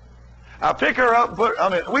 I pick her up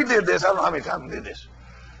and we did this. I don't know how many times we did this.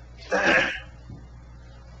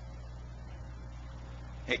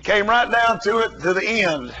 It came right down to the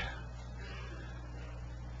end.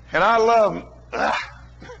 And I love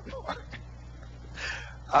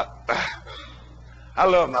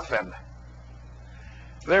my family.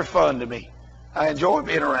 They're fun to me. I enjoy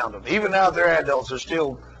being around them. Even now they're adults, they're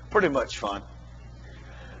still pretty much fun.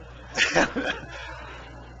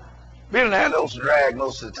 Being an adult's a drag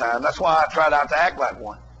most of the time. That's why I try not to act like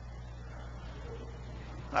one.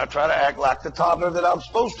 I try to act like the toddler that I'm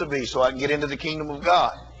supposed to be so I can get into the kingdom of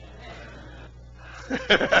God.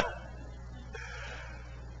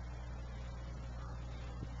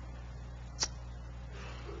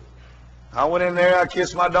 I went in there, I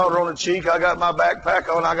kissed my daughter on the cheek, I got my backpack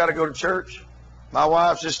on, I got to go to church. My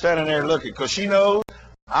wife's just standing there looking, because she knows,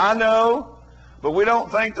 I know, but we don't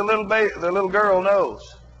think the little girl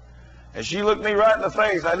knows. And she looked me right in the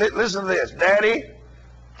face. Listen to this, Daddy,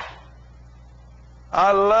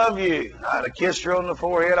 I love you. I'd have kissed her on the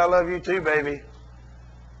forehead. I love you too, baby.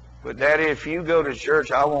 But Daddy, if you go to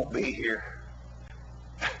church, I won't be here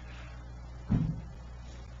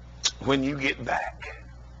when you get back.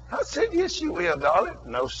 I said, yes, you will, darling.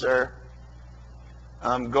 No, sir.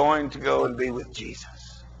 I'm going to go and be with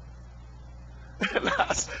Jesus. And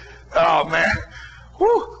I said, oh, man.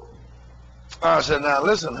 Whew. I said, now,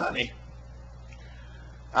 listen, honey.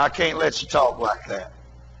 I can't let you talk like that.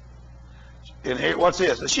 And here, what's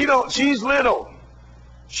this? She's little.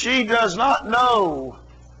 She does not know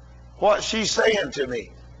what she's saying to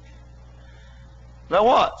me. Now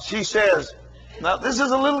what? She says, now this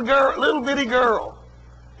is a little bitty girl.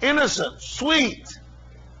 Innocent, sweet.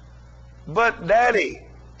 But Daddy,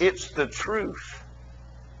 it's the truth.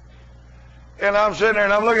 And I'm sitting there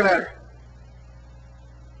and I'm looking at her.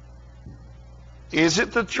 Is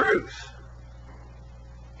it the truth?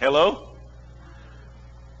 Hello?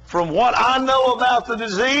 From what I know about the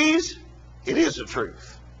disease, it is the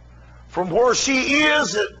truth. From where she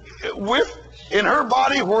is in her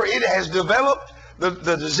body, where it has developed, the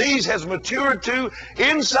disease has matured to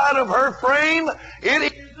inside of her frame,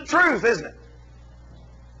 it is the truth, isn't it?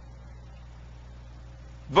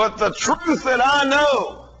 But the truth that I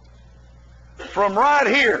know from right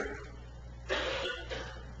here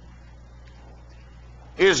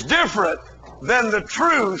is different than the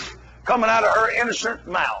truth coming out of her innocent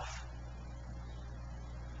mouth.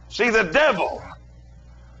 See, the devil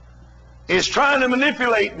is trying to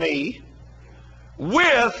manipulate me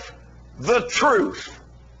with the truth.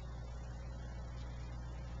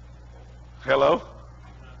 Hello?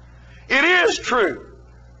 It is true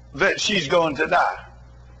that she's going to die.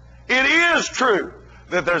 It is true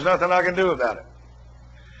that there's nothing I can do about it.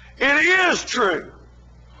 It is true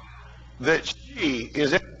that she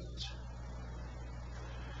is innocent.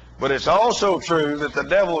 But it's also true that the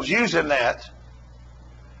devil's using that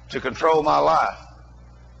to control my life.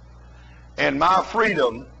 And my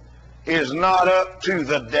freedom is not up to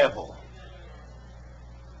the devil.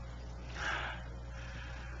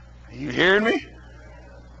 You hearing me?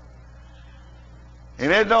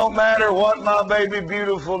 And it don't matter what my baby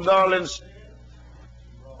beautiful darling says.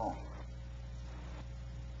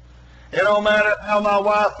 It don't matter how my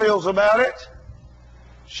wife feels about it.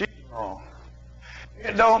 She's wrong.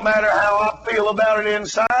 It don't matter how I feel about it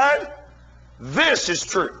inside. This is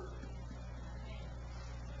true.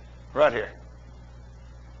 Right here.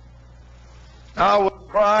 I was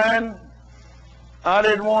crying I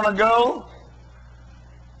didn't want to go.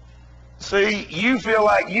 See, you feel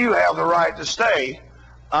like you have the right to stay.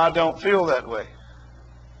 I don't feel that way.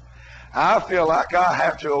 I feel like I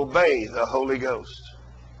have to obey the Holy Ghost.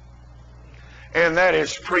 And that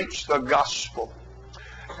is preach the gospel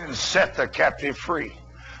and set the captive free.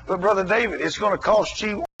 But Brother David, it's going to cost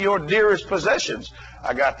you your dearest possessions.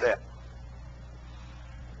 I got that.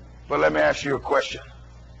 But let me ask you a question.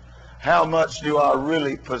 How much do I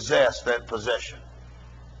really possess that possession?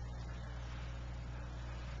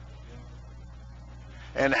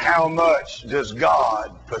 And how much does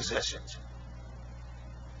God possess it?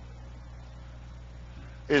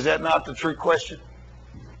 Is that not the true question?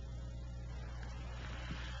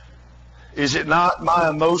 Is it not my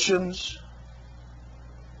emotions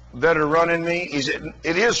that are running me?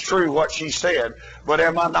 It is true what she said, but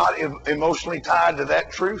am I not emotionally tied to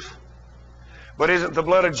that truth? But isn't the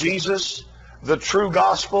blood of Jesus the true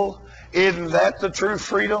gospel? Isn't that the true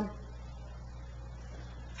freedom?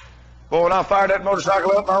 Well, when I fired that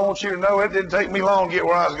motorcycle up, I want you to know it didn't take me long to get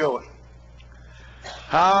where I was going.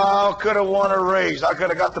 I could have won a race. I could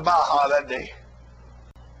have got the Baja that day.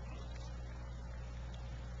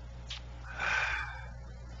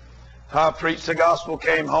 I preached the gospel,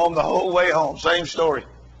 came home the whole way home. Same story.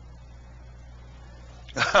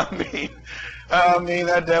 I mean,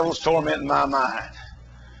 that devil's tormenting my mind.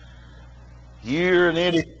 You're an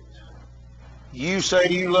idiot. You say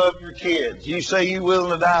you love your kids. You say you're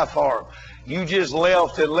willing to die for them. You just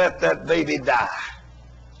left and let that baby die.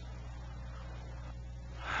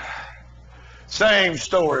 Same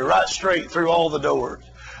story, right straight through all the doors.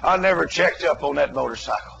 I never checked up on that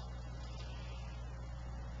motorcycle.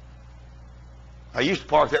 I used to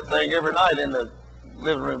park that thing every night in the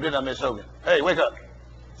living room, didn't I, Miss Hogan? Hey, wake up.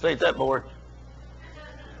 This ain't that bored.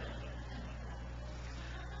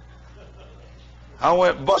 I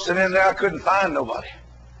went busting in there. I couldn't find nobody.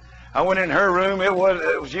 I went in her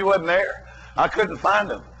room. She wasn't there. I couldn't find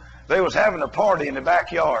them. They was having a party in the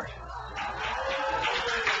backyard.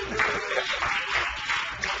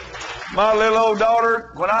 My little old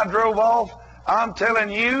daughter, when I drove off, I'm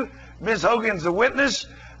telling you, Miss Hogan's a witness.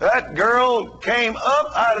 That girl came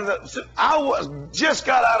up out of the, just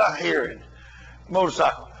got out of hearing,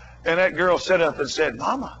 motorcycle. And that girl sat up and said,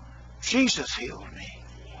 Mama, Jesus healed me.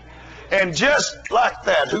 And just like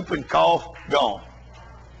that, whoop and cough, gone.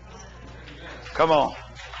 Come on.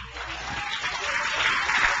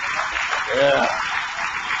 Yeah.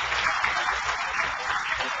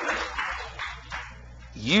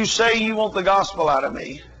 You say you want the gospel out of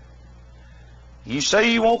me. You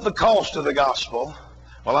say you want the cost of the gospel.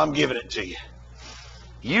 Well, I'm giving it to you.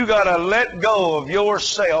 You got to let go of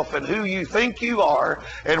yourself and who you think you are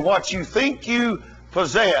and what you think you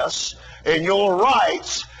possess and your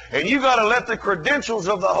rights. And you got to let the credentials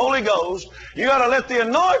of the Holy Ghost, you got to let the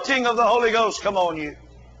anointing of the Holy Ghost come on you.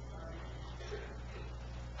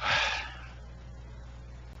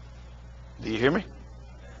 Do you hear me?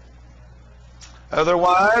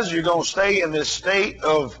 Otherwise, you're going to stay in this state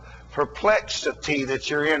of perplexity that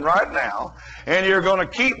you're in right now, and you're going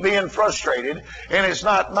to keep being frustrated, and it's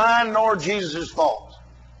not mine nor Jesus' fault.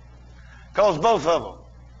 Because both of them,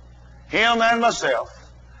 him and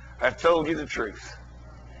myself, have told you the truth.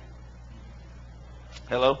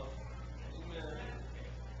 Hello?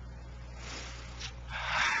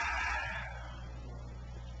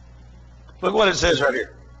 Look what it says right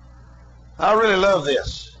here. I really love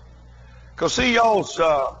this. Because see, y'all's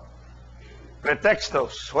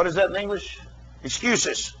pretextos. What is that in English?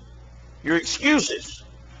 Excuses. Your excuses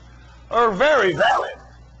are very valid.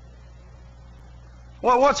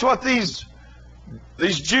 Well, what's what these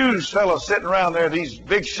Jews fellows sitting around there, these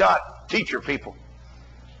big shot teacher people,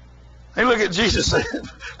 they look at Jesus and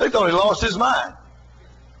they thought he lost his mind.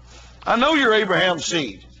 I know you're Abraham's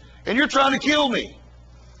seed, and you're trying to kill me.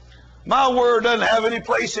 My word doesn't have any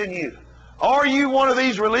place in you. Are you one of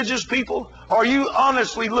these religious people? Are you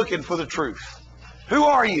honestly looking for the truth? Who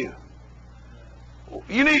are you?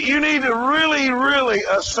 You need to really, really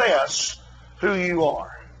assess who you are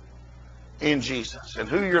in Jesus and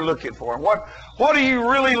who you're looking for. And what do you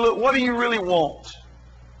really want?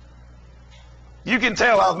 You can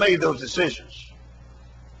tell I've made those decisions.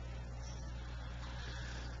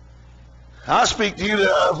 I speak to you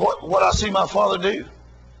of what I see my Father do.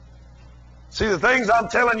 See, the things I'm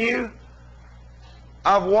telling you,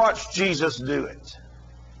 I've watched Jesus do it.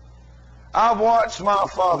 I've watched my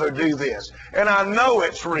Father do this, and I know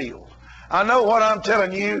it's real. I know what I'm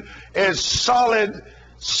telling you is solid,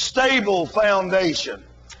 stable foundation.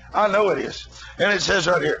 I know it is. And it says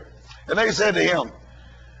right here, and they said to him,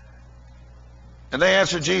 And they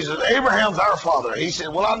answered Jesus, Abraham's our father. He said,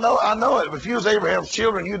 well, I know it. If you was Abraham's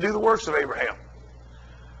children, you'd do the works of Abraham.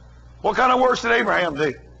 What kind of works did Abraham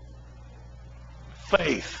do?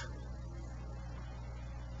 Faith.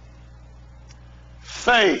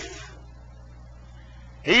 Faith.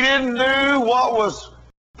 He didn't do what was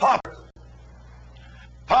popular.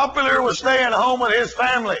 Popular was staying home with his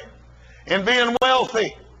family and being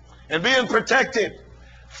wealthy and being protected.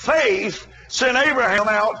 Faith sent Abraham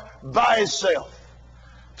out by himself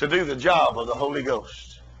to do the job of the Holy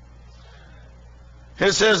Ghost.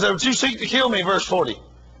 It says that you seek to kill me, verse 40.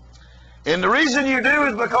 And the reason you do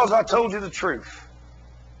is because I told you the truth.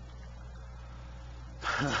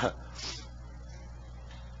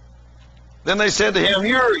 Then they said to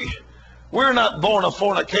him, we're not born of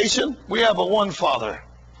fornication. We have a one Father.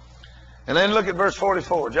 And then look at verse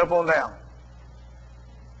 44. Jump on down.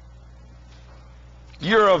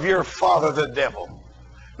 You're of your father the devil.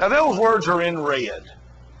 Now those words are in red.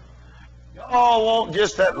 Y'all want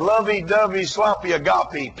just that lovey-dovey, sloppy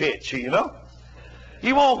agape pitch, you know?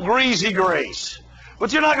 You want greasy grace.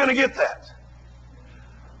 But you're not going to get that.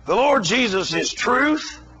 The Lord Jesus is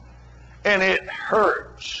truth, and it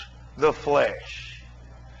hurts the flesh.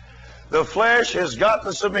 The flesh has got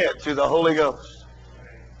to submit to the Holy Ghost.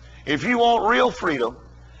 If you want real freedom,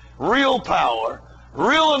 real power,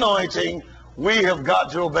 real anointing, we have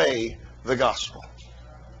got to obey the gospel.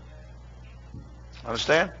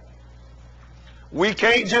 Understand? We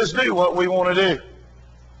can't just do what we want to do.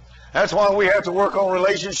 That's why we have to work on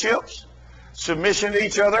relationships, submission to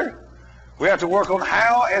each other. We have to work on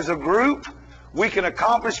how, as a group, we can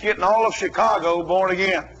accomplish getting all of Chicago born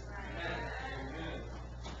again.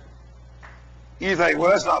 You think,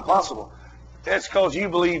 well, that's not possible. That's because you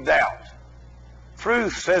believe doubt.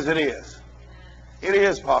 Truth says it is. It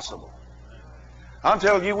is possible. I'm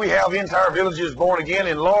telling you, we have entire villages born again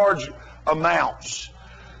in large amounts.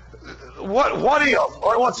 What if,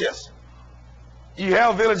 or what's this? You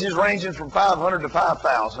have villages ranging from 500 to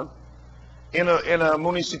 5,000 in a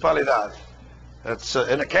municipalidad. That's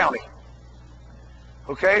in a county.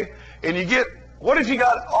 Okay? And you get, what if you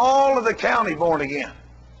got all of the county born again?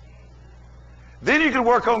 Then you can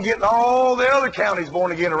work on getting all the other counties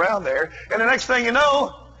born again around there. And the next thing you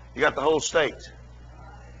know, you got the whole state.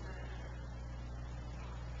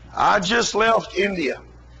 I just left India.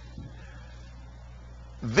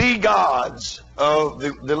 The gods of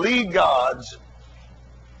the lead gods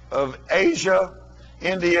of Asia,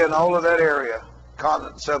 India, and all of that area,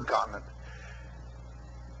 continent, subcontinent.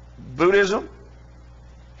 Buddhism,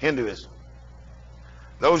 Hinduism.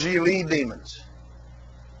 Those are your lead demons.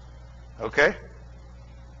 Okay?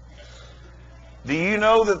 Do you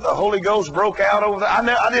know that the Holy Ghost broke out over there?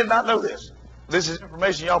 I did not know this. This is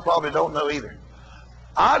information y'all probably don't know either.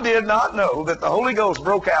 I did not know that the Holy Ghost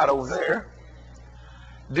broke out over there.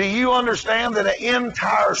 Do you understand that an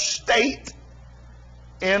entire state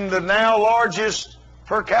in the now largest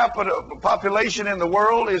per capita population in the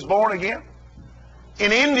world is born again?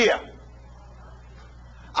 In India.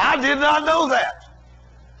 I did not know that.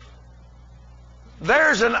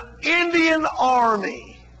 There's an Indian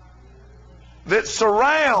army that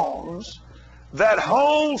surrounds that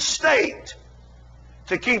whole state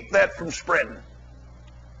to keep that from spreading.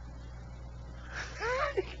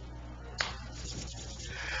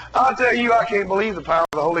 I'll tell you, I can't believe the power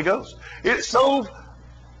of the Holy Ghost. It's so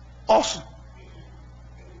awesome.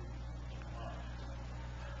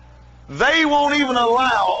 They won't even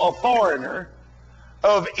allow a foreigner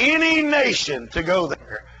of any nation to go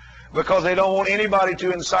there because they don't want anybody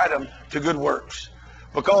to incite them to good works.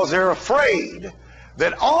 Because they're afraid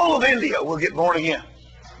that all of India will get born again.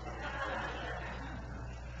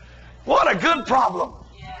 What a good problem.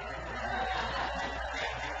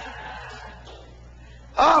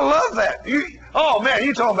 I love that. Oh man,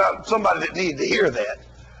 you're talking about somebody that needed to hear that.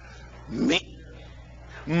 Me.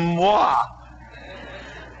 Moi.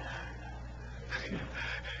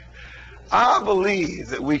 I believe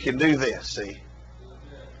that we can do this, see.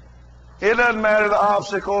 It doesn't matter the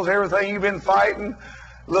obstacles, everything you've been fighting.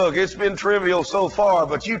 Look, it's been trivial so far,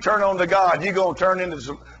 but you turn on to God, you're going to turn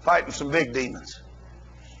into fighting some big demons.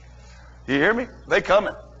 You hear me? They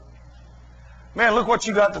coming. Man, look what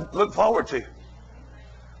you got to look forward to.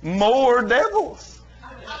 More devils.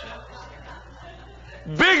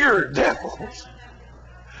 Bigger devils.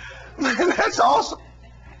 Man, that's awesome.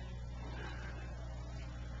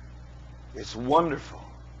 It's wonderful.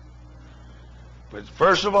 But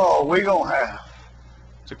first of all, we're going to have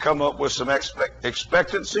to come up with some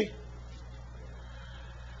expectancy,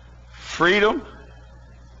 freedom,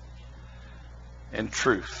 and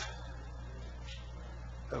truth.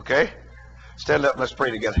 Okay? Stand up and let's pray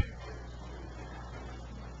together.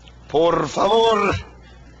 Por favor.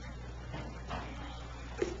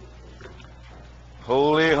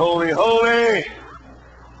 Holy, holy, holy.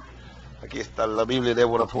 Aquí está la Biblia,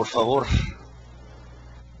 Débora, por favor.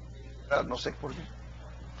 No sé por qué.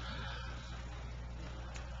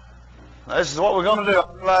 Now, this is what we're going to do.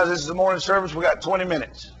 I realize this is the morning service. We got 20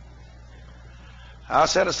 minutes. I'll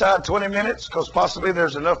set aside 20 minutes because possibly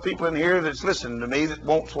there's enough people in here that's listening to me that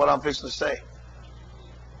wants what I'm fixing to say.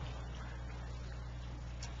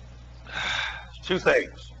 Two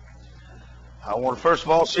things. I want to first of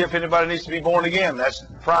all see if anybody needs to be born again. That's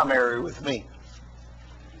primary with me.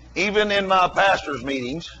 Even in my pastors'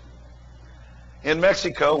 meetings in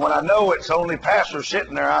Mexico, when I know it's only pastors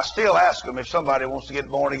sitting there, I still ask them if somebody wants to get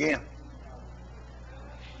born again.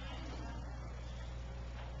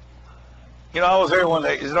 You know, I was there one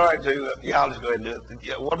day. Is it all right to? Yeah, I'll just go ahead and do it.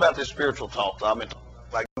 Yeah, what about this spiritual talk? I mean,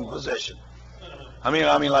 like possession. I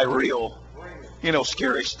mean, like real,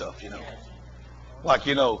 scary stuff. Like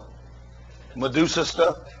Medusa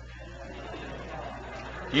stuff.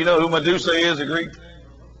 You know who Medusa is, the Greek?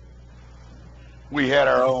 We had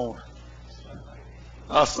our own.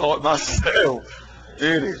 I saw it myself.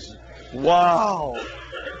 It is wow.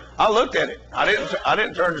 I looked at it. I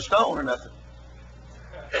didn't turn to stone or nothing.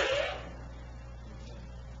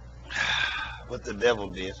 What the devil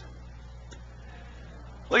did.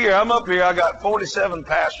 Look here, I'm up here. I got 47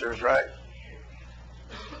 pastors, right?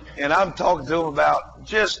 And I'm talking to them about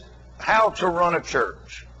just how to run a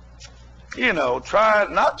church. Try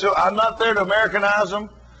not to. I'm not there to Americanize them.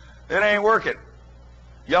 It ain't working.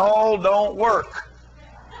 Y'all don't work.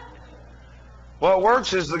 What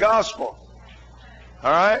works is the gospel.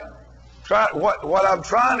 All right? What I'm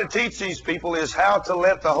trying to teach these people is how to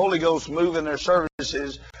let the Holy Ghost move in their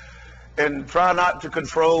services and try not to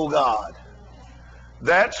control God.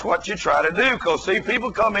 That's what you try to do. Because, see,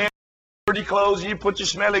 people come in, dirty clothes, you put your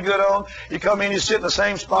smelly good on, you come in, you sit in the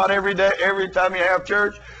same spot every day, every time you have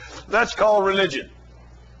church. That's called religion.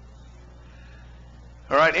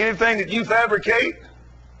 All right? Anything that you fabricate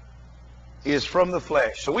is from the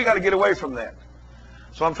flesh. So we got to get away from that.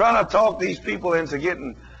 So I'm trying to talk these people into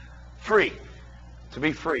getting free, to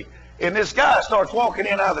be free. And this guy starts walking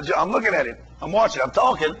in out of the, I'm looking at him, I'm watching, I'm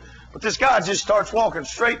talking, but this guy just starts walking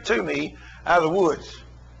straight to me out of the woods.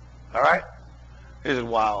 All right? This is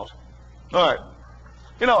wild. All right.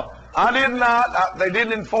 I did not, they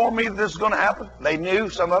didn't inform me that this was going to happen. They knew,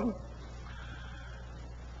 some of them.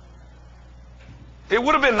 It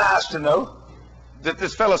would have been nice to know that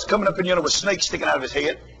this fellow's coming up in with snakes sticking out of his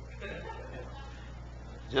head.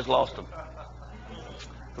 Just lost them.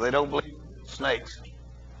 They don't believe in snakes.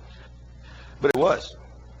 But it was.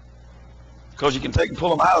 Because you can take and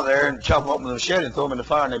pull them out of there and chop them open with a machete and throw them in the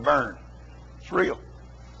fire and they burn. It's real.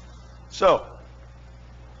 So,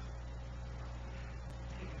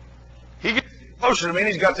 he gets closer to me and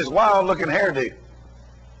he's got this wild looking hairdo.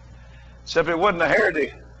 Except it wasn't a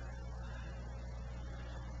hairdo.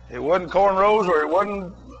 It wasn't cornrows or it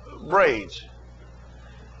wasn't braids.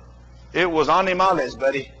 It was animales,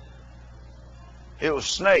 buddy. It was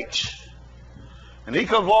snakes. And he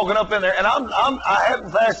comes walking up in there, and I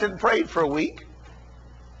hadn't fasted and prayed for a week.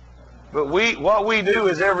 But what we do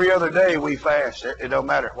is every other day we fast. It don't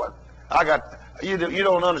matter what. You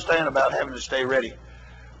don't understand about having to stay ready.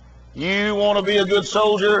 You want to be a good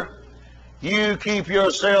soldier, you keep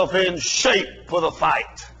yourself in shape for the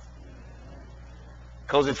fight.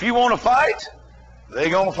 Because if you want to fight, they're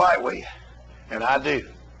going to fight with you. And I do.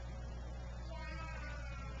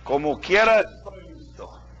 Como quiera.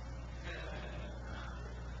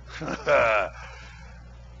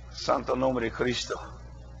 Santo nombre de Cristo.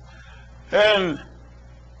 And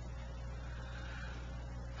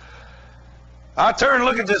I turn and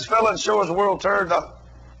look at this fella and show us the world turned up.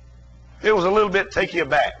 It was a little bit take you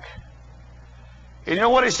aback. And you know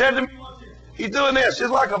what he said to me? He's doing this.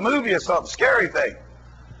 It's like a movie or something, scary thing.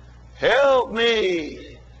 Help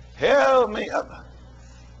me. Help me.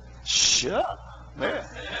 Shut up. Man.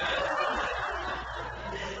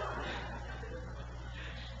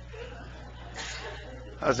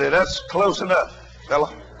 I said, that's close enough,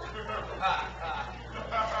 fella.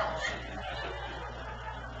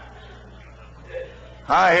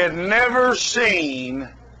 I had never seen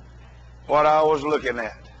what I was looking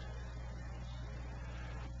at.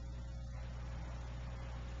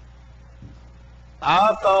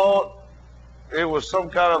 I thought it was some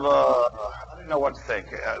kind of I didn't know what to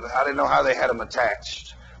think. I didn't know how they had them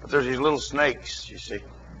attached. But there's these little snakes, you see.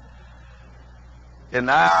 And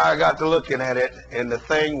now I got to looking at it, and the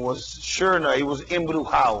thing was, sure enough, he was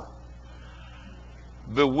embrujado,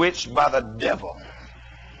 bewitched by the devil.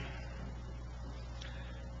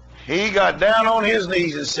 He got down on his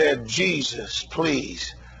knees and said, Jesus,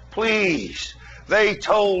 please, please. They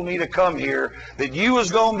told me to come here, that you was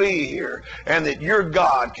going to be here, and that your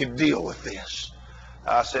God could deal with this.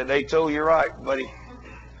 I said, they told you right, buddy.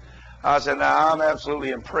 I said, now I'm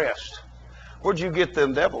absolutely impressed. Where'd you get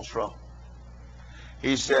them devils from?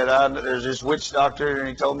 He said, there's this witch doctor, and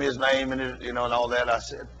he told me his name, and and all that. I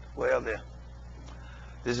said, well then,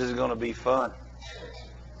 this is going to be fun.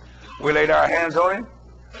 We laid our hands on him,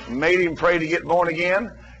 made him pray to get born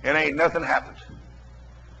again, and ain't nothing happened.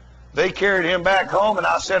 They carried him back home, and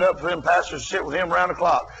I set up for them pastors to sit with him around the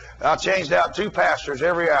clock. I changed out 2 pastors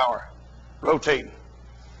every hour, rotating.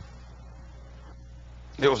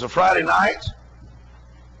 It was a Friday night.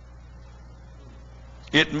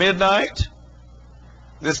 At midnight,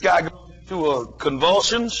 this guy goes into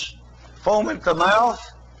convulsions, foam at the mouth,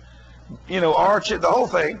 arch it, the whole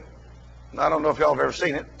thing. I don't know if y'all have ever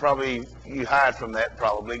seen it. Probably you hide from that,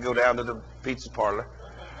 probably. Go down to the pizza parlor.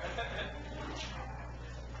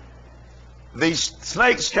 These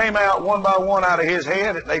snakes came out one by one out of his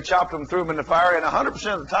head. They chopped them, threw them in the fire. And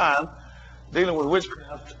 100% of the time, dealing with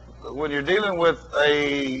witchcraft, when you're dealing with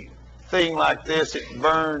a thing like this, it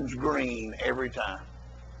burns green every time.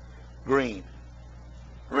 Green.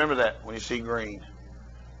 Remember that when you see green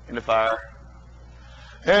in the fire.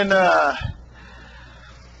 And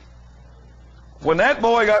when that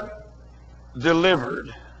boy got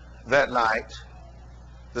delivered that night,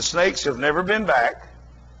 the snakes have never been back.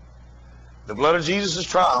 The blood of Jesus is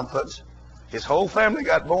triumphant. His whole family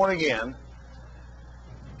got born again.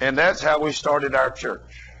 And that's how we started our church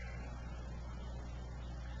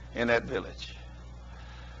in that village.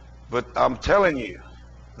 But I'm telling you,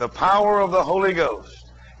 the power of the Holy Ghost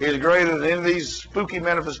is greater than any of these spooky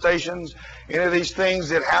manifestations, any of these things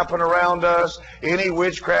that happen around us, any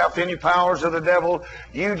witchcraft, any powers of the devil.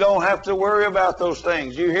 You don't have to worry about those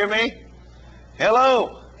things. You hear me?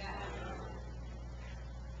 Hello?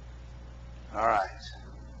 All right.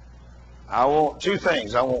 I want 2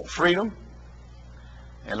 things. I want freedom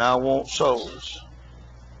and I want souls.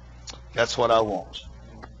 That's what I want.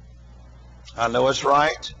 I know it's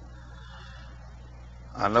right.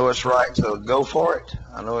 I know it's right to go for it.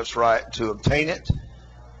 I know it's right to obtain it.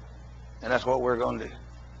 And that's what we're going to do.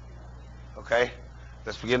 Okay?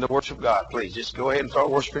 Let's begin to worship God, please. Just go ahead and start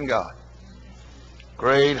worshiping God.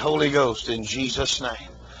 Great Holy Ghost, in Jesus' name.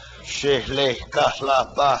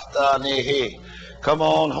 Come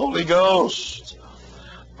on, Holy Ghost.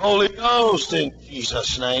 Holy Ghost, in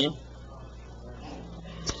Jesus' name.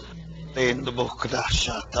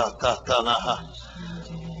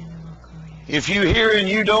 If you hear and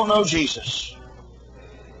you don't know Jesus,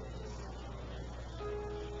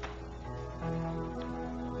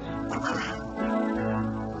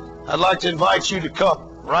 I'd like to invite you to come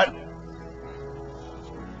right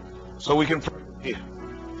so we can pray with you.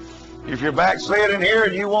 If you're backsliding here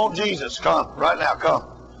and you want Jesus, come right now, come.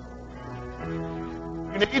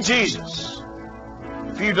 You need Jesus.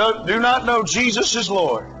 If you do not know Jesus is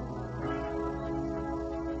Lord,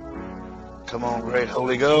 come on, great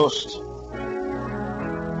Holy Ghost.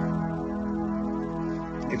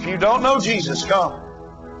 If you don't know Jesus, come.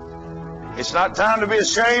 It's not time to be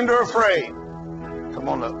ashamed or afraid. Come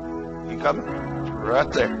on up. You coming?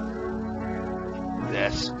 Right there.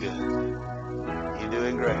 That's good. You're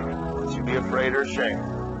doing great. Don't you be afraid or ashamed.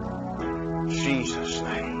 In Jesus'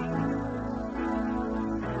 name.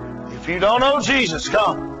 If you don't know Jesus,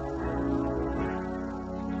 come.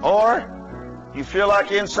 Or you feel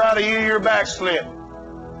like inside of you you're backslid.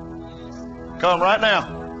 Come right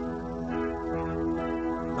now.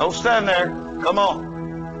 Don't stand there. Come on.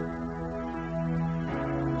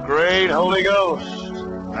 Great Holy Ghost.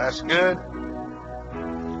 That's good.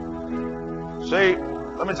 See,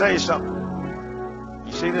 let me tell you something.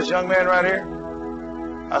 You see this young man right here?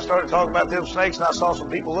 I started talking about them snakes and I saw some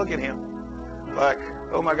people look at him like,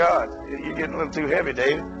 oh my God, you're getting a little too heavy,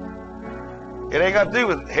 David. It ain't got to do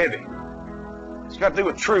with heavy. It's got to do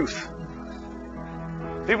with truth.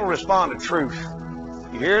 People respond to truth.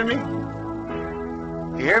 You hearing me?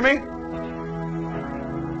 You hear me?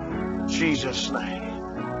 Jesus' name.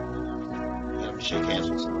 Let me shake hands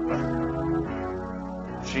with somebody.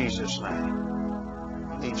 Jesus' name.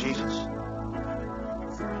 Need Jesus?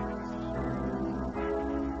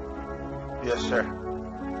 Yes, sir.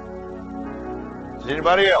 Is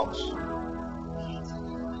anybody else?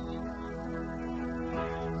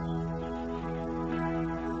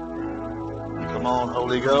 Come on,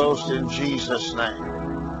 Holy Ghost, in Jesus' name.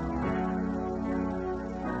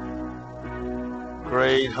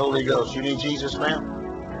 Great Holy Ghost. You need Jesus, ma'am?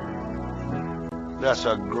 That's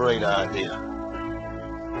a great idea.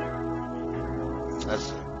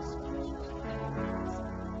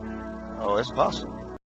 it's possible.